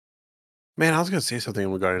 I was gonna say something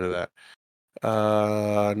regarding to that.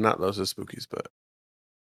 Not Los Spookies, but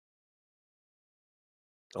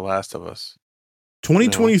The Last of Us.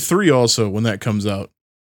 2023 also when that comes out.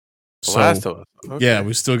 The Last of Us. Okay. Yeah,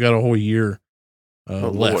 we still got a whole year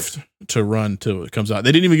left to run till it comes out.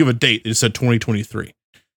 They didn't even give a date. They just said 2023.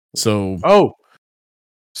 So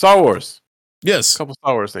Star Wars. Yes. A couple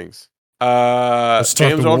Star Wars things.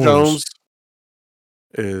 James Earl Jones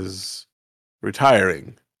is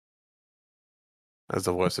retiring as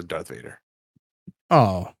the voice of Darth Vader.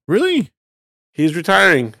 Oh, really? He's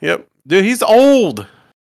retiring. Yep. Dude, he's old.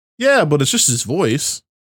 Yeah, but it's just his voice.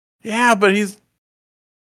 Yeah, but it's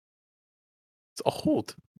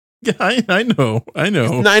old. Yeah, I know.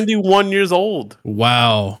 He's 91 years old.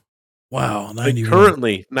 Wow. 91. Like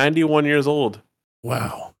currently 91 years old.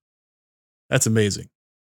 Wow. That's amazing.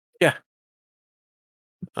 Yeah.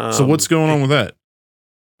 So what's going on with that?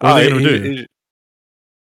 What are they going to do?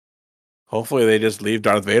 Hopefully they just leave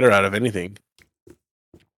Darth Vader out of anything.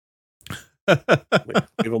 Leave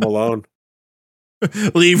him alone.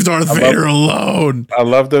 Leave Darth Vader alone. I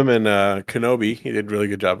loved him in Kenobi. He did a really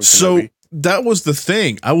good job in Kenobi. So that was the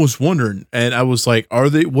thing. I was wondering, and I was like, what are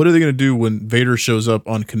they going to do when Vader shows up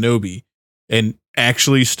on Kenobi and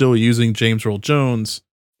actually still using James Earl Jones?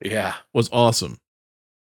 Yeah. Was awesome.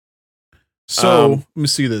 So let me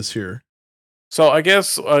see this here. So I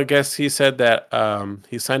guess he said that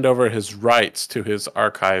he signed over his rights to his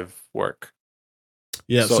archive work.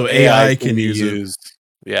 Yeah, so AI can use it.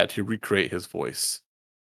 Yeah, to recreate his voice.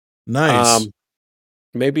 Nice.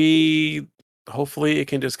 Maybe, hopefully, it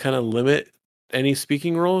can just kind of limit any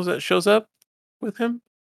speaking roles that shows up with him.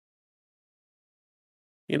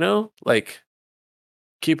 You know, like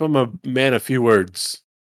keep him a man of few words.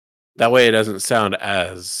 That way, it doesn't sound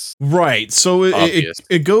as right. So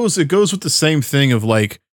it goes with the same thing of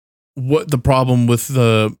like what the problem with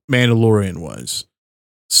the Mandalorian was.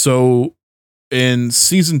 So in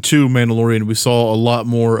season 2 Mandalorian, we saw a lot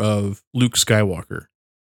more of Luke Skywalker.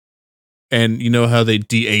 And you know how they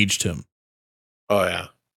de-aged him. Oh, yeah.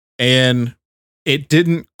 And it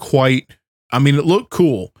didn't quite, I mean, it looked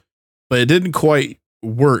cool, but it didn't quite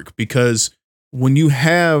work because when you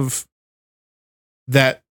have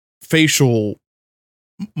that facial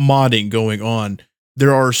modding going on,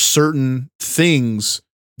 there are certain things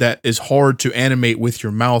that is hard to animate with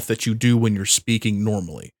your mouth that you do when you're speaking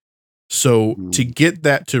normally. So to get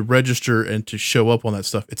that to register and to show up on that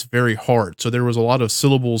stuff, it's very hard. So there was a lot of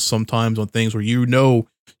syllables sometimes on things where you know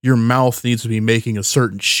your mouth needs to be making a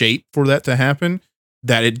certain shape for that to happen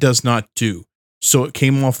that it does not do. So it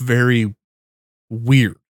came off very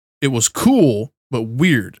weird. It was cool, but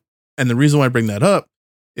weird. And the reason why I bring that up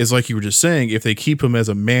is like you were just saying, if they keep him as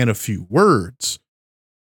a man of few words,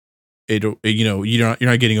 you're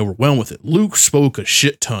not getting overwhelmed with it. Luke spoke a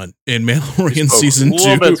shit ton in Mandalorian season 2. A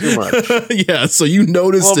little bit too much. Yeah, so you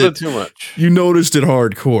noticed it. A little bit too much. You noticed it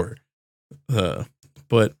hardcore.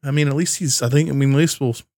 But I mean, at least at least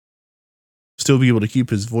we'll still be able to keep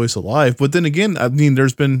his voice alive. But then again, I mean,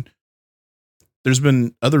 there's been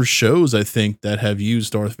other shows I think that have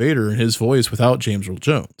used Darth Vader and his voice without James Earl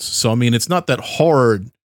Jones. So I mean, it's not that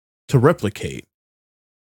hard to replicate,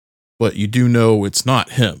 but you do know it's not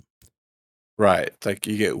him. Right. It's like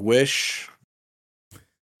you get Wish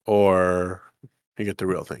or you get the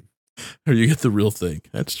real thing. Or you get the real thing.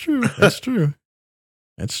 That's true. That's true.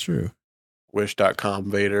 That's true.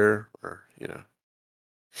 Wish.com Vader, or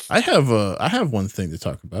I have one thing to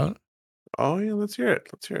talk about. Oh yeah, let's hear it.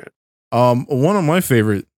 One of my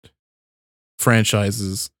favorite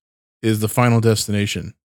franchises is the Final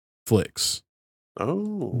Destination flicks.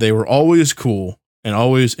 Oh. They were always cool and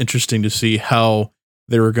always interesting to see how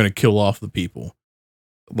they were going to kill off the people.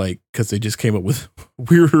 Like, because they just came up with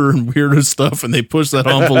weirder and weirder stuff and they pushed that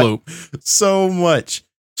envelope so much.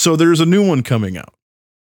 So there's a new one coming out.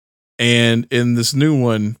 And in this new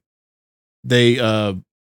one, they,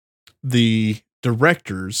 the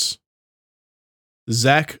directors,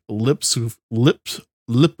 Zach Lipovsky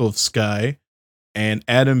and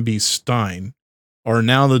Adam B. Stein, are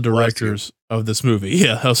now the directors of this movie.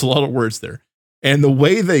 Yeah, that was a lot of words there. And the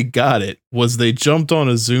way they got it was they jumped on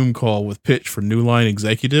a Zoom call with Pitch for New Line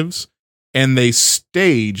executives, and they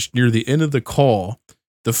staged near the end of the call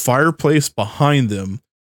the fireplace behind them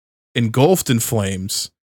engulfed in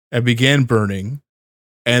flames, and began burning.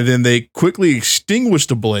 And then they quickly extinguished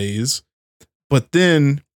the blaze. But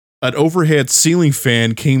then an overhead ceiling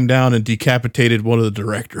fan came down and decapitated one of the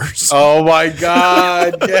directors. Oh my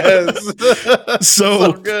God. Yes.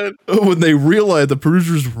 So good. When the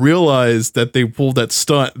producers realized that they pulled that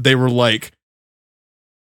stunt, they were like,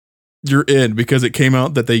 you're in, because it came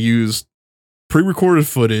out that they used pre-recorded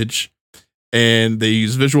footage and they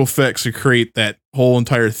used visual effects to create that whole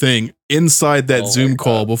entire thing inside that Zoom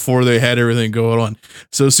call before they had everything going on.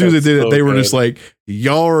 So as soon as they did it, they were just like,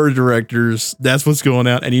 y'all are directors. That's what's going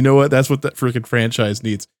on. And you know what? That's what that freaking franchise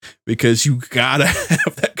needs, because you gotta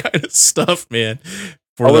have that kind of stuff, man,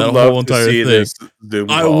 for that whole entire thing.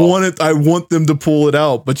 I want them to pull it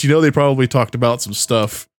out, but they probably talked about some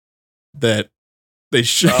stuff that they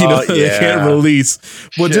should, they can't release,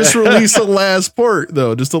 but just release the last part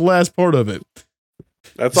though, just the last part of it.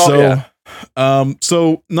 That's all. So,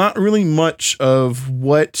 so not really much of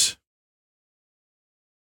what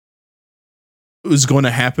is going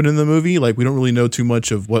to happen in the movie. Like, we don't really know too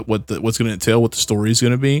much of what's going to entail, what the story is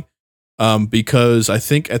going to be. Because I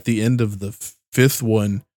think at the end of the fifth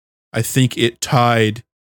one, I think it tied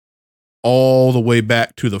all the way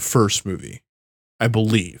back to the first movie, I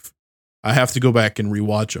believe. I have to go back and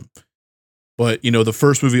rewatch them. But, the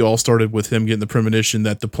first movie all started with him getting the premonition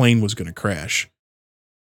that the plane was going to crash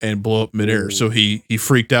and blow up midair. So he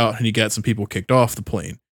freaked out and he got some people kicked off the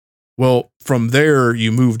plane. Well, from there,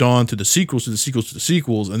 you moved on to the sequels,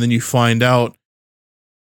 and then you find out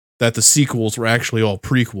that the sequels were actually all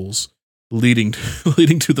prequels leading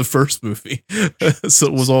to the first movie. So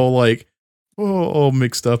it was all like, all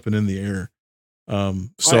mixed up and in the air.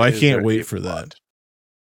 So I can't wait for that.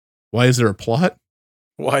 Why is there a plot?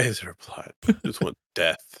 Why is there a plot? I just want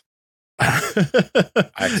death.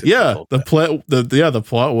 The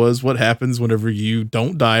plot was what happens whenever you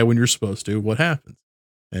don't die when you're supposed to. What happens?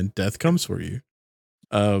 And death comes for you.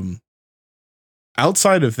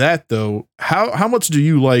 Outside of that, though, how much do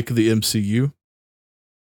you like the MCU?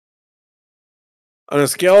 On a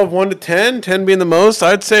scale of 1 to 10, 10 being the most,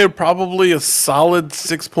 I'd say probably a solid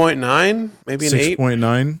 6.9, maybe an 8.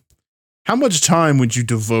 6.9. How much time would you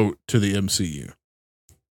devote to the MCU?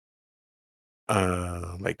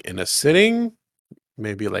 Like in a sitting,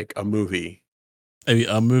 maybe like a movie. Maybe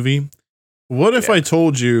a movie? What if I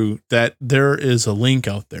told you that there is a link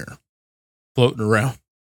out there floating around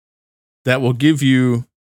that will give you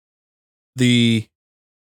the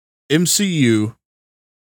MCU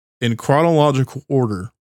in chronological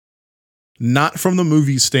order, not from the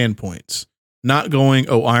movie standpoints, not going,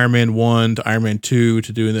 Iron Man 1 to Iron Man 2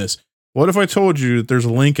 to doing this. What if I told you that there's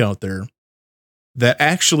a link out there that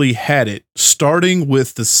actually had it, starting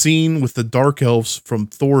with the scene with the Dark Elves from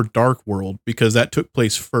Thor Dark World, because that took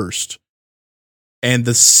place first. And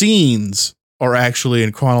the scenes are actually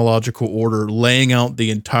in chronological order, laying out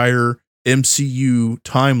the entire MCU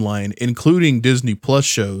timeline, including Disney Plus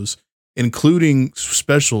shows, including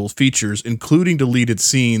special features, including deleted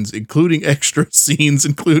scenes, including extra scenes,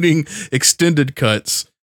 including extended cuts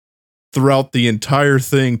throughout the entire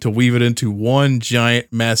thing to weave it into one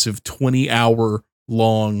giant, massive 20-hour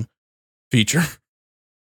long feature.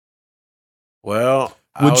 Well,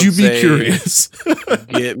 would you be curious?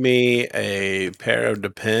 Get me a pair of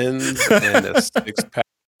Depends and a 6-pack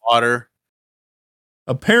of water.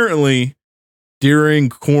 Apparently, during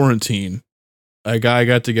quarantine, a guy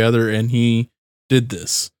got together and he did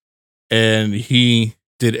this, and he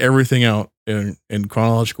did everything out in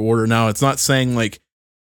chronological order. Now, it's not saying like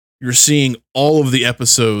you're seeing all of the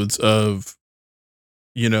episodes of,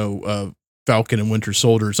 Falcon and Winter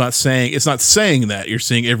Soldier. It's not saying that you're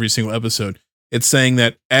seeing every single episode. It's saying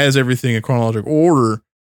that as everything in chronological order,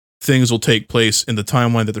 things will take place in the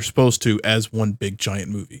timeline that they're supposed to as one big giant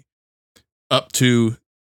movie up to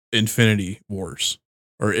Infinity Wars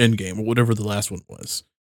or Endgame or whatever the last one was.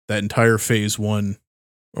 That entire phase 1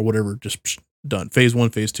 or whatever, just done. Phase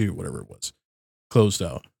 1, phase 2, whatever it was, closed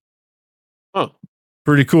out. Oh,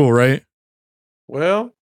 pretty cool, right?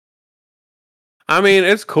 Well, I mean,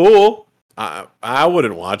 it's cool. I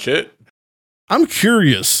wouldn't watch it. I'm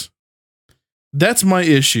curious. That's my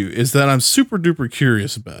issue, is that I'm super duper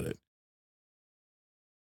curious about it.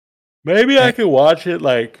 Maybe I could watch it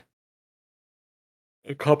like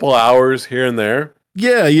a couple hours here and there.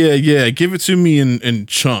 Yeah. Give it to me in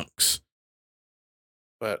chunks.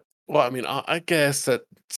 But, well, I mean, I guess that's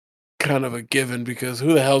kind of a given, because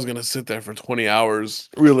who the hell is going to sit there for 20 hours,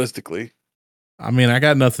 realistically? I mean, I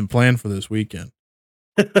got nothing planned for this weekend.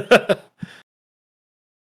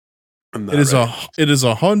 It is a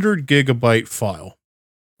 100 gigabyte file.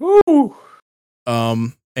 Woo!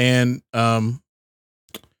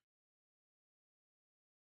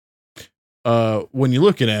 when you're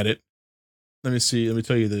looking at it, let me see. Let me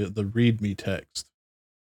tell you the README text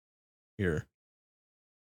here.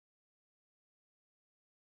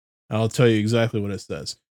 I'll tell you exactly what it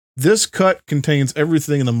says. This cut contains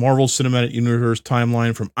everything in the Marvel Cinematic Universe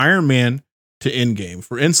timeline from Iron Man to Endgame.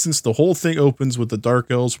 For instance, the whole thing opens with the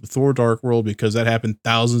Dark Elves from Thor Dark World because that happened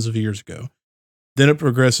thousands of years ago. Then it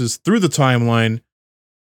progresses through the timeline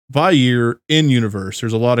by year in universe.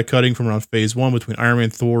 There's a lot of cutting from around phase 1 between Iron Man,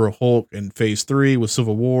 Thor, Hulk, and phase 3 with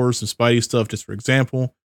Civil War, some Spidey stuff, just for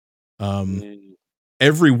example.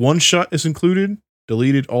 Every one shot is included,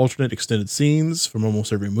 deleted alternate extended scenes from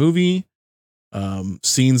almost every movie.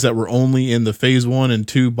 Scenes that were only in the phase 1 and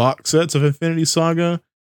 2 box sets of Infinity Saga.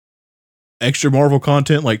 Extra Marvel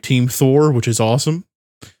content like Team Thor, which is awesome,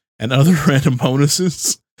 and other random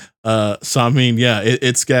bonuses. So I mean, yeah,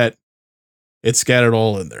 it's got it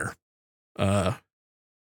all in there.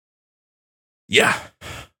 Yeah.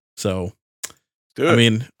 So I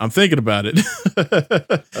mean, I'm thinking about it.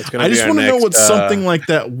 I just want to know what something like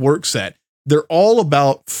that works at. They're all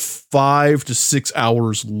about 5 to 6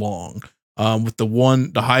 hours long. With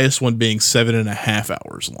the highest one being 7.5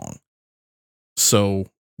 hours long. So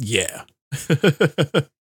yeah.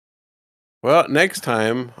 Well, next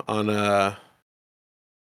time on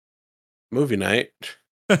movie night,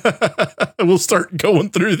 we'll start going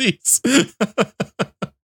through these.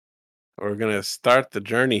 We're gonna start the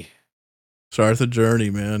journey. Start the journey,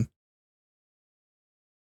 man.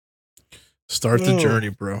 Start the journey,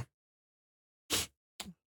 bro.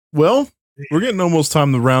 Well, we're getting almost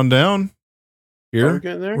time to round down. Here,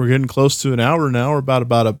 we're getting close to an hour now.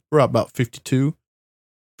 We're about 52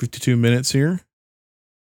 minutes here.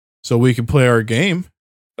 So we can play our game.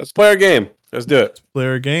 Let's play our game. Let's do it. Let's play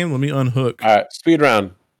our game. Let me unhook. All right, speed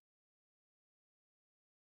round.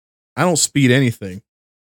 I don't speed anything.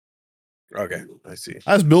 Okay, I see.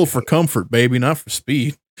 I was built for comfort, baby, not for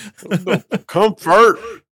speed. Comfort.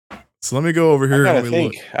 So let me go over here and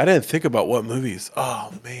look. I didn't think about what movies.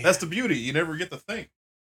 Oh man, that's the beauty. You never get to think.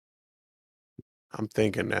 I'm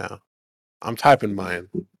thinking now. I'm typing mine.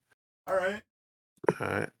 All right.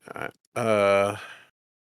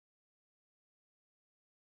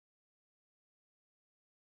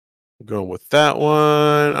 Going with that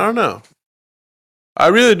one. I don't know. I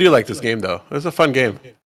really do like this game though. It's a fun game.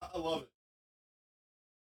 I love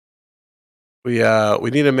it.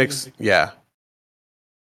 We need to mix. Yeah.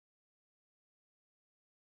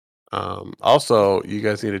 Also, you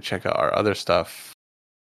guys need to check out our other stuff.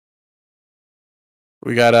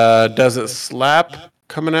 We got Does It Slap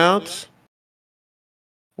coming out?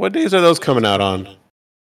 What days are those coming out on?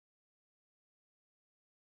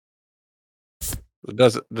 The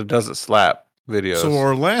Does It Slap videos. So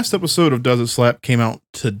our last episode of Does It Slap came out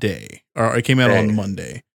today. Or it came out on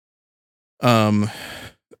Monday. And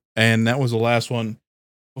that was the last one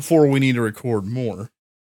before we need to record more.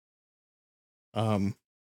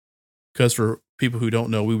 Because for people who don't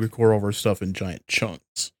know, we record all of our stuff in giant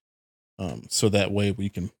chunks. So that way we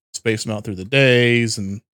can space them out through the days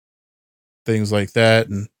and things like that,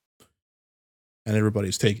 and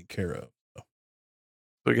everybody's taken care of. So.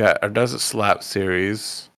 We got our Does It Slap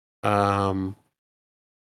series. We got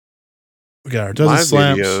our Does It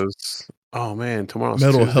Slap videos. Oh man, tomorrow's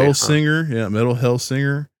Metal Tuesday, Hellsinger. Huh? Yeah, Metal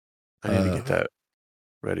Hellsinger. I need to get that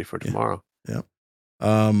ready for tomorrow. Yeah.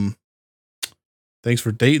 Thanks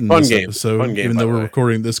for dating this episode. Fun game, even though we're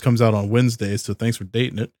recording, this comes out on Wednesday, so thanks for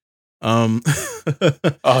dating it. We have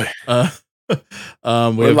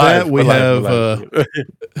that. We have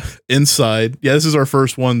Inside. Yeah, this is our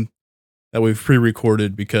first one that we've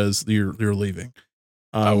pre-recorded because you're leaving.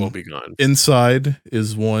 I will be gone. Inside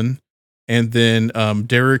is one, and then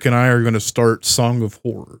Derek and I are going to start Song of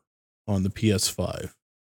Horror on the PS5,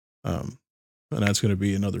 and that's going to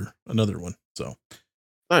be another one. So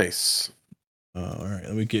nice. All right,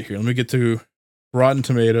 let me get here. Let me get to Rotten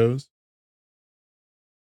Tomatoes.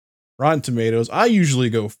 Rotten Tomatoes. I usually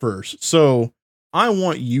go first, so I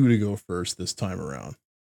want you to go first this time around.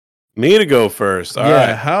 Me to go first. All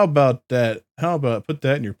right. How about that? How about put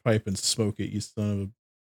that in your pipe and smoke it, you son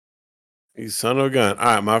of a gun. All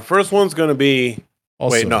right, my first one's gonna be.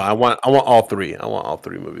 Also, wait, no, I want all three. I want all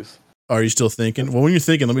three movies. Are you still thinking? Well, when you're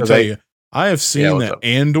thinking, let me tell you, I have seen that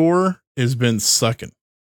Andor has been sucking.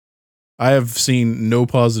 I have seen no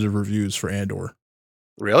positive reviews for Andor.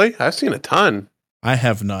 Really? I've seen a ton. I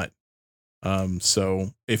have not.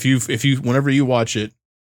 So if you whenever you watch it.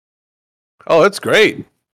 Oh, it's great.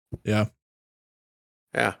 Yeah.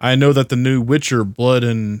 Yeah. I know that the new Witcher Blood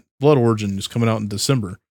Origin is coming out in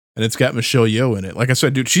December, and it's got Michelle Yeoh in it. Like I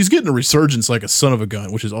said, dude, she's getting a resurgence like a son of a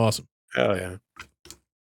gun, which is awesome. Hell yeah.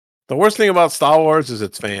 The worst thing about Star Wars is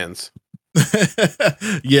its fans.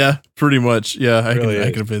 Yeah, pretty much. Yeah, I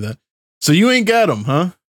can play that. So you ain't got them, huh?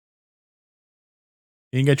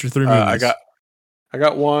 You ain't got your 3 movies. I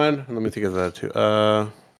got one. Let me think of that too.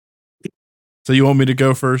 So you want me to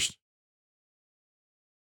go first?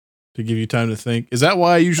 To give you time to think. Is that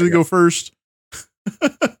why I usually go first?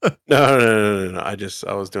 No. I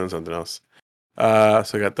was doing something else. So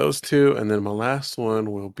I got those 2, and then my last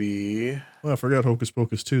one will be. Well, I forgot Hocus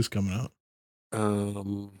Pocus 2 is coming out.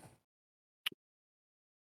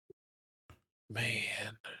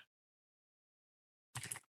 Man.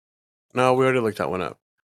 No, we already looked that one up.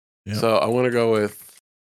 Yep. So I want to go with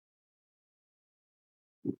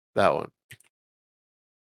that one.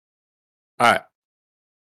 All right.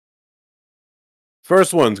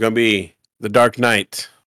 First one's going to be The Dark Knight.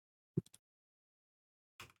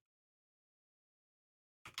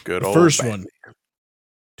 Good old first Batman. one.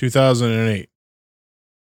 2008.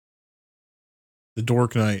 The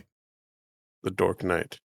Dork Knight. The Dork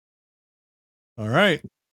Knight. All right.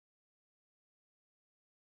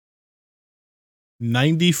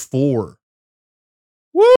 94.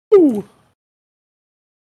 Woo!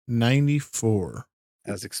 94.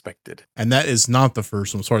 As expected. And that is not the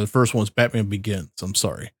first one. Sorry, the first one was Batman Begins. I'm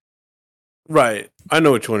sorry. Right. I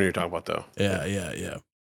know which one you're talking about, though. Yeah.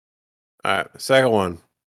 All right. Second one.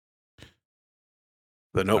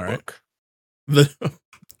 The Notebook. Right.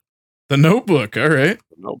 The Notebook. All right.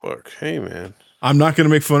 The Notebook. Hey, man. I'm not going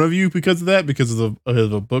to make fun of you because of that, because of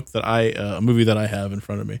a book that a movie that I have in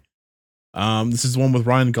front of me. This is the one with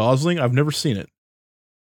Ryan Gosling. I've never seen it.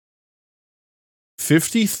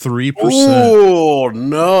 53%. Oh,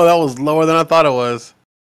 no, that was lower than I thought it was.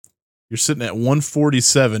 You're sitting at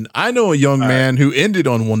 147. I know a young man who ended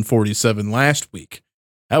on 147 last week.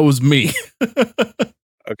 That was me.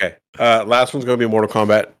 Okay. Last one's going to be Mortal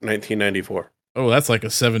Kombat 1994. Oh, that's like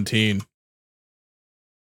a 17.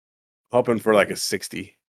 Hoping for like a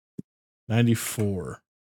 60. 94.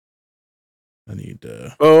 I need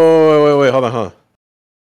Oh, wait, hold on, huh?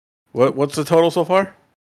 What's the total so far?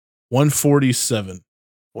 147.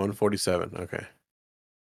 147. Okay.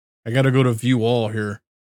 I got to go to view all here.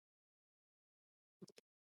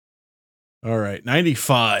 All right,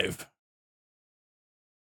 95.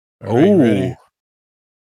 All right, you ready?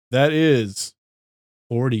 That is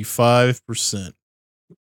 45%.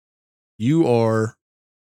 You are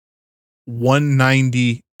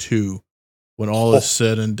 192 when all is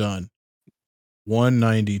said and done.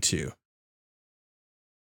 192.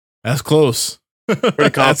 That's close. Pretty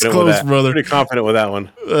confident that's close, with that. Brother. Pretty confident with that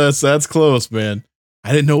one. That's close, man.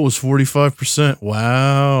 I didn't know it was 45%.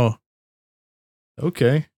 Wow.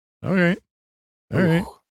 Okay. All right.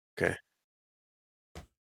 Okay.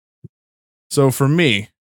 So for me,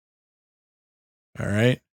 all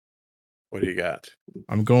right. What do you got?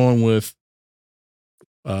 I'm going with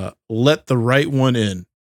Let the Right One In.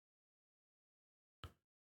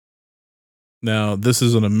 Now, this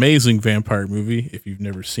is an amazing vampire movie if you've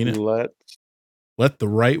never seen it. Let the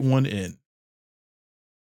Right One In.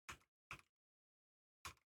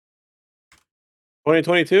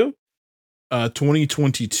 2022?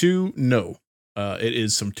 2022, no. It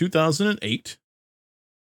is from 2008.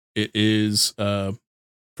 It is from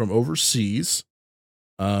overseas.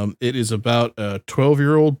 It is about a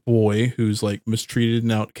 12-year-old boy who's like mistreated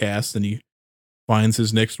and outcast, and he finds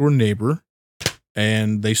his next door neighbor,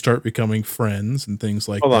 and they start becoming friends and things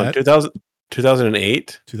like that. Hold on,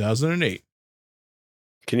 2008? 2008.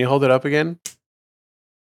 Can you hold it up again?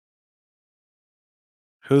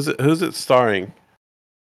 Who's it starring?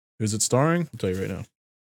 Who's it starring? I'll tell you right now.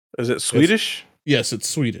 Is it Swedish? Yes, it's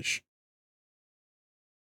Swedish.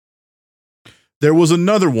 There was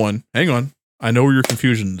another one. Hang on. I know where your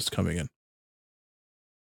confusion is coming in.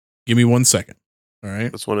 Give me 1 second. All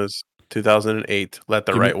right. This one is 2008. Let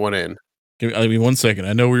the right one in. Give me 1 second.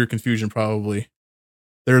 I know where your confusion probably.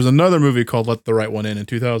 There's another movie called Let the Right One In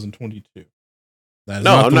 2022. I'm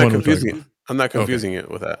not confusing it. I'm not confusing it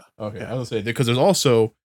with that. Okay, yeah. I was gonna say because there's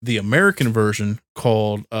also the American version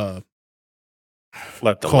called Let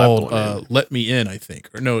Me In, I think.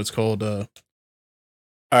 Or no, it's called All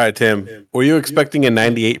right, Tim. Were you expecting a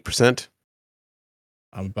 98%?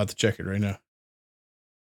 I'm about to check it right now.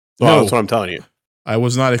 Well, no, that's what I'm telling you. I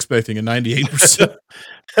was not expecting a 98%.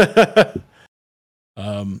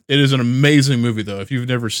 It is an amazing movie though. If you've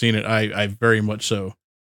never seen it, I very much so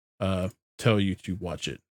tell you to watch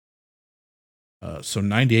it. So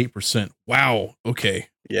 98%. Wow. Okay.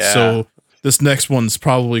 Yeah. So this next one's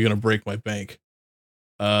probably going to break my bank.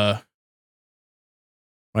 My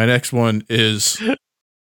next one is,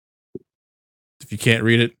 if you can't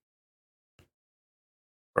read it,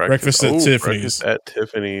 Breakfast at Tiffany's. Breakfast at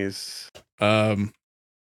Tiffany's.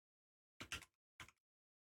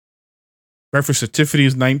 Breakfast at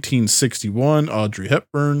Tiffany's 1961, Audrey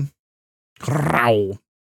Hepburn.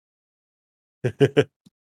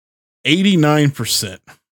 89%.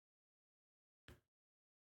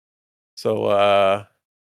 So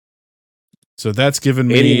that's given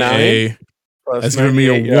me a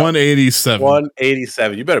 187.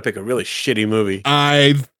 187. You better pick a really shitty movie.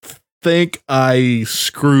 I think I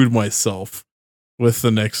screwed myself with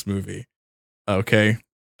the next movie. Okay.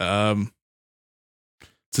 It's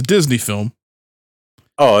a Disney film.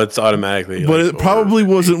 Oh, it's automatically. But it probably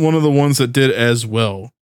wasn't one of the ones that did as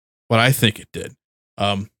well, but I think it did.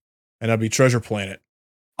 And that'd be Treasure Planet.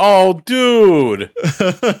 Oh, dude.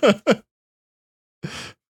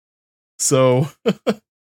 So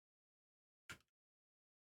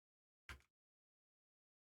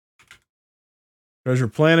Treasure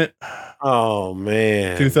Planet. Oh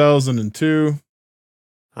man. 2002.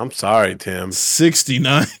 I'm sorry, Tim.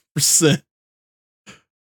 69%.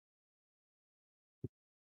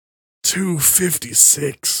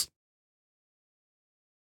 256.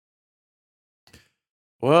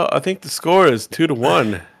 Well, I think the score is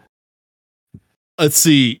 2-1. Let's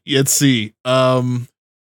see. Yes,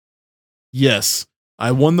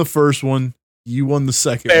 I won the first one. You won the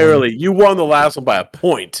second Barely. one. You won the last one by a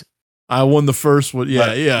point. I won the first one.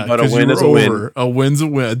 Yeah. But a win is a win. A win's a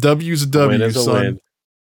win. A W's a W, son.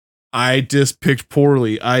 I just picked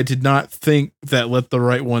poorly. I did not think that Let the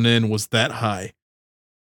Right One In was that high.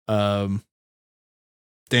 Damn.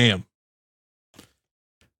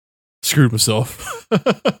 Screwed myself.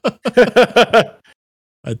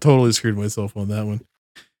 I totally screwed myself on that one.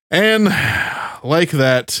 And like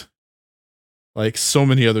that, like so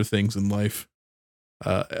many other things in life,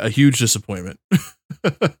 a huge disappointment.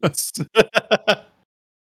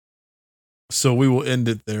 So we will end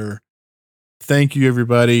it there. Thank you,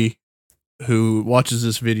 everybody who watches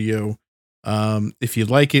this video. If you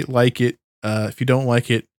like it, like it. If you don't like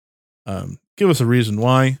it, give us a reason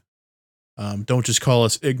why. Don't just call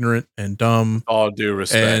us ignorant and dumb. All due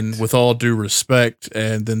respect. And with all due respect,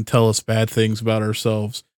 and then tell us bad things about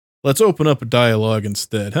ourselves. Let's open up a dialogue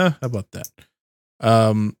instead, huh? How about that?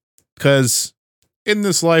 Because in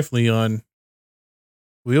this life, Leon,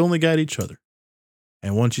 we only got each other.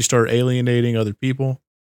 And once you start alienating other people,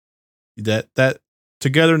 that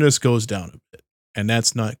togetherness goes down a bit. And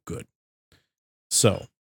that's not good. So,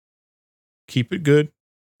 keep it good.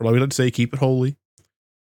 Or like we like to say, keep it holy.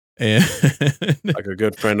 And like a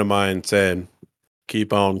good friend of mine said,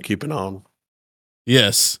 keep on keeping on.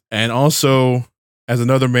 Yes. And also, as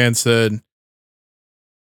another man said,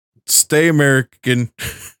 stay American.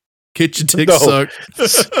 Get your dick sucked.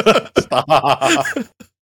 Stop.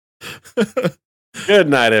 Good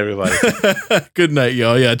night, everybody. Good night,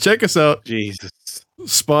 y'all. Yeah, check us out. Jesus.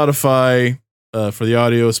 Spotify for the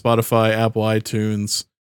audio, Spotify, Apple, iTunes,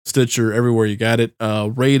 Stitcher, everywhere you got it.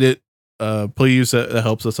 Rate it. Please, that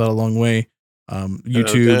helps us out a long way.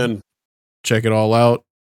 YouTube, check it all out.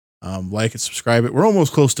 Like and subscribe it. We're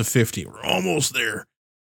almost close to 50. We're almost there.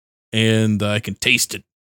 And I can taste it.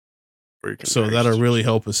 So that'll really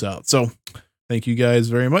help us out. So thank you guys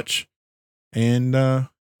very much. And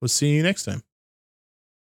we'll see you next time.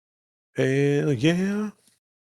 Hell yeah.